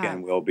crap.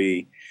 weekend we'll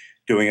be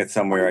doing it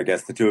somewhere. I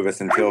guess the two of us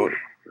and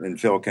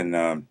Phil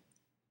can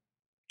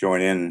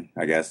join in.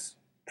 I guess.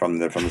 From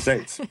the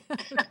States.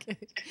 Okay.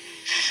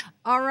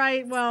 All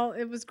right. Well,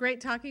 it was great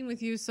talking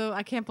with you. So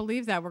I can't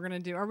believe that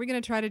are we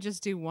going to try to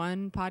just do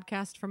one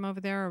podcast from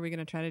over there? Or are we going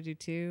to try to do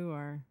two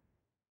or?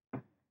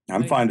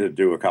 I'm fine to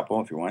do a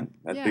couple if you want.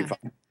 That'd be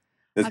fine.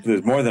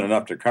 There's more than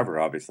enough to cover,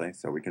 obviously,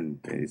 so we can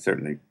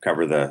certainly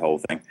cover the whole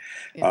thing.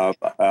 Yeah.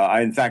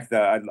 I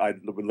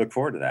would look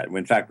forward to that.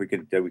 In fact, we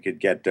could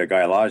get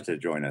Guy Lodge to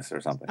join us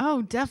or something.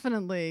 Oh,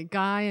 definitely.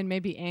 Guy and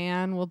maybe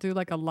Anne. We'll do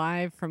like a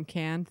live from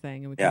Cannes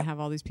thing, and we can have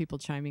all these people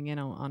chiming in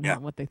on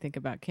what they think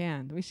about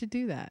Cannes. We should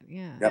do that.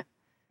 Yeah. Yep.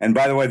 And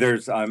by the way,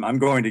 I'm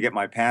going to get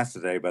my pass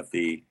today, but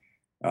the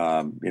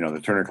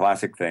Turner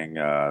Classic thing,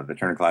 the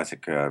Turner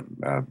Classic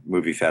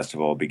Movie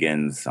Festival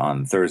begins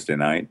on Thursday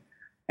night.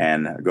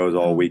 And goes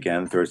all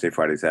weekend, Thursday,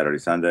 Friday, Saturday,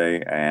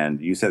 Sunday.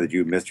 And you said that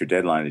you missed your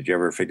deadline. Did you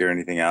ever figure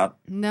anything out?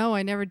 No,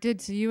 I never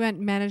did. So you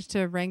managed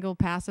to wrangle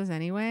passes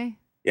anyway?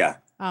 Yeah.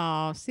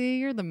 Oh, see,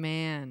 you're the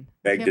man.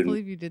 I Begged can't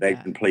believe you did they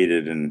that.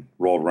 completed and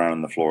rolled around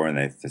on the floor, and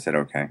they said,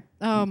 okay.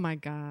 Oh, my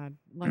God.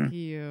 Lucky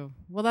you.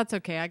 Well, that's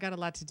okay. I got a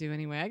lot to do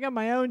anyway. I got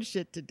my own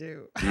shit to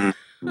do.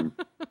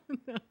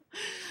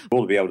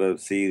 Cool to be able to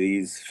see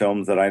these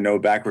films that I know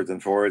backwards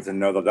and forwards and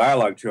know the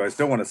dialogue to. I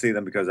still want to see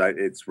them because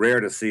it's rare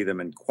to see them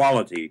in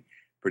quality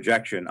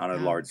projection on a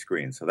large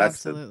screen. So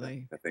that's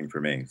the thing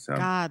for me. So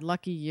God,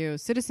 lucky you.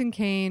 Citizen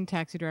Kane,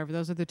 Taxi Driver,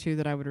 those are the two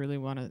that I would really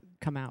want to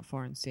come out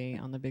for and see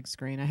on the big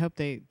screen. I hope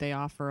they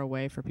offer a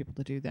way for people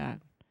to do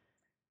that.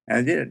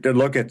 And to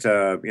look at,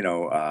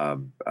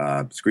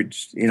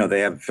 Street, they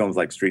have films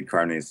like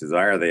Streetcar Named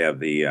Desire. They have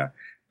the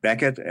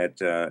Beckett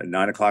at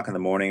 9 o'clock in the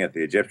morning at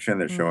the Egyptian.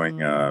 They're showing,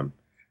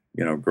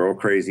 Girl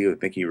Crazy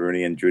with Mickey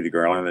Rooney and Judy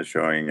Garland. They're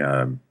showing,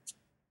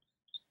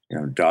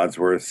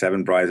 Dodsworth,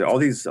 Seven Brides, all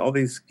these,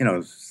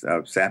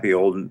 sappy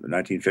old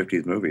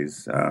 1950s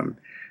movies.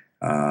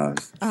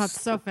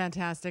 It's so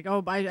fantastic.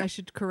 Oh, I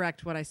should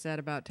correct what I said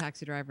about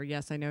Taxi Driver.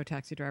 Yes, I know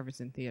Taxi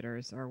Driver's in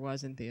theaters or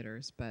was in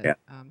theaters, but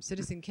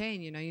Citizen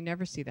Kane, you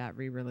never see that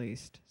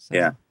re-released. So,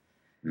 yeah.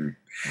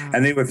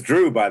 And they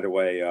withdrew, by the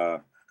way,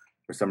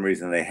 for some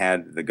reason they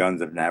had the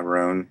Guns of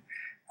Navarone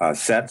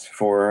set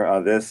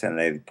for this, and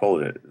they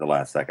pulled it at the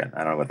last second.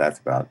 I don't know what that's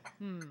about.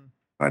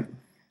 But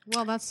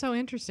well, that's so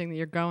interesting that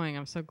you're going.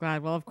 I'm so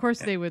glad. Well, of course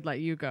they would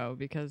let you go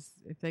because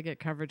if they get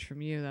coverage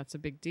from you, that's a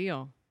big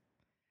deal.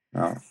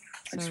 I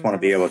just want to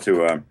be able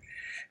to,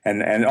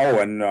 and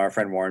our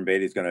friend Warren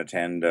Beatty is going to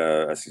attend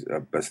a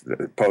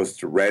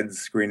post-Reds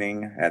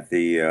screening at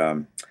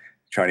the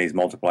Chinese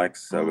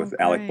Multiplex with great.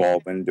 Alec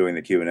Baldwin doing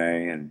the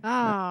Q&A.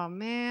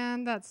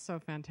 Man, that's so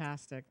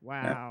fantastic!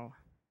 Wow.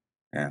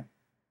 Yeah.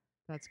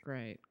 That's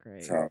great.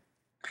 So, all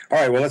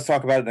right. Well, let's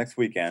talk about it next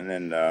weekend,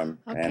 and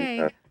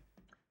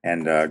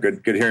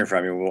good hearing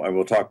from you.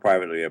 We'll talk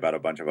privately about a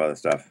bunch of other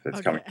stuff that's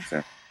coming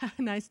soon.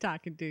 Nice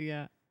talking to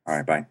you. All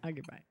right. Bye.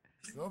 Goodbye.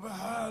 You're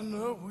behind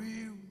the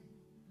wheel,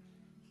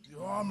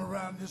 your arm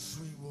around this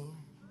sweet one,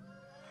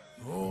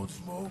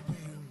 Oldsmobile.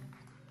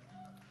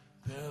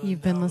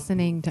 You've been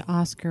listening to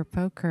Oscar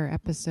Poker,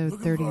 episode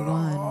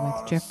 31,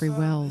 with Jeffrey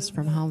Wells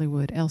from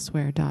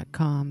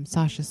HollywoodElsewhere.com,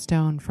 Sasha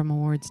Stone from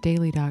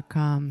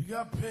AwardsDaily.com,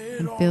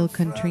 and Phil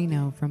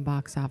Contrino from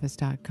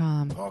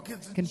BoxOffice.com. You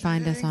can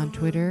find us on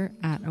Twitter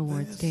at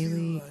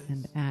AwardsDaily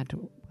and at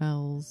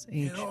Wells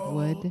H.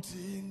 Wood,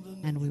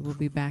 and we will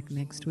be back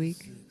next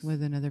week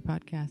with another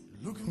podcast.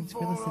 Thanks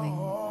for listening.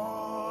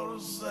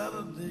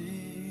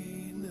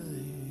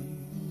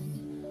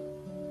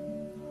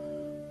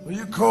 Well,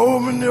 you're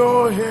combing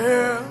your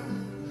hair,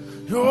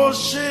 you're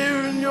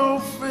shaving your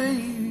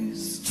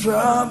face,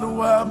 trying to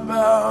wipe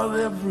out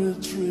every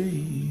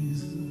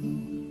trace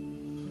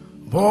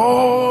of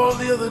all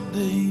the other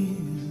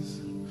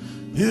days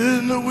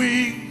in the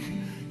week.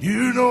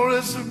 You know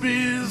this will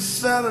be a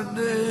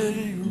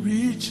Saturday,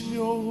 reaching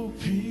your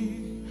peak,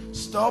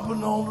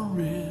 stopping on the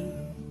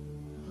red,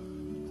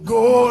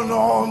 going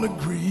on the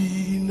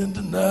green, and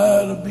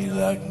tonight will be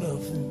like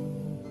nothing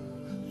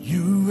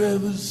you've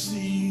ever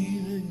seen.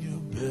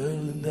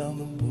 Barreling down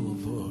the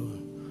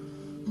boulevard,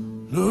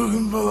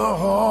 looking for the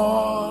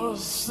heart of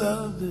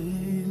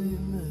Saturday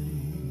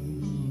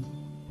night.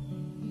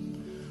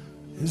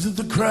 Is it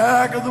the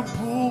crack of the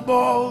pool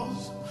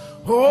balls,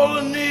 or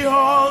the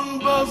neon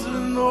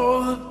buzzing,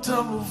 or the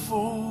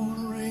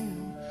telephone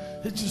ringing?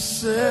 It's your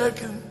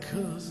second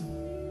cousin,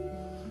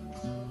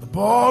 the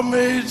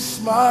barmaid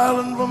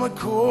smiling from the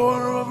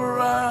corner of her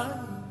eye,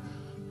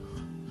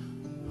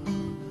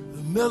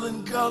 the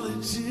melancholy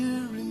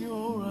tear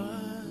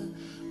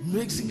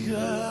makes it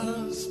kind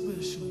of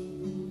special.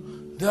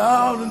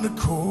 Down in the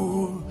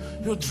core,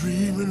 you're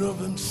dreaming of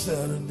them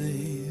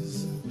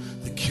Saturdays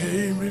that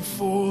came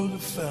before they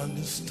found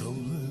you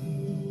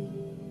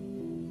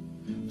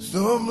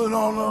stumbling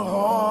on the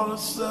heart of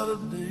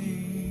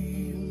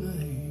Saturday night.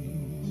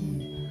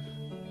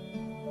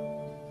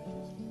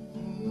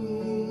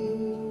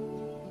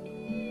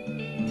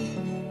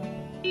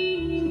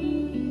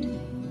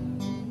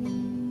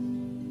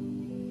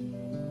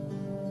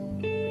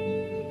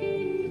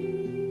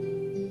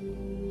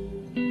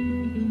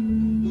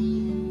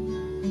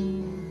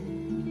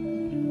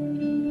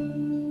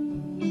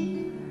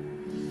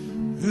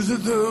 Is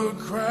it the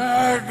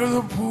crack of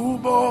the pool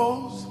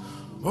balls,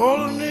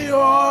 or the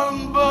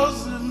neon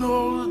buzzing,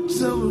 or the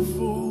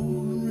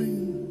telephone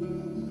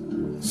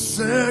ringing?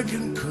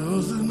 Second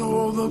cousin,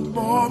 or the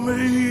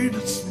barmaid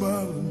that's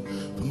smiling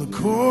from the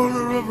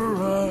corner of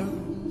her eye,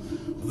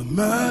 or the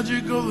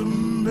magic of the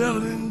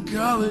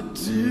melancholy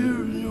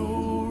tear in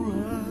your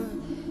eye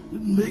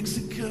that makes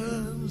it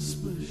kind of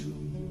special.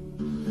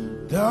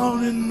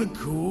 Down in the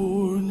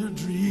core, and you're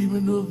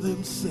dreaming of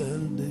them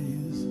Saturdays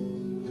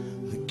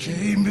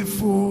came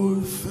before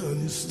I found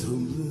you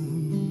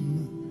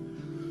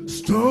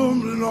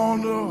stumbling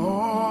on the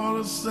heart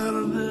of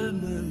Saturday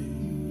night.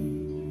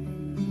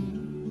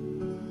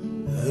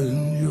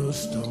 And you're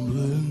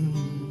stumbling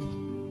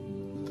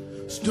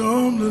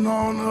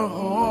on the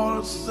heart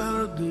of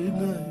Saturday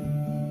night.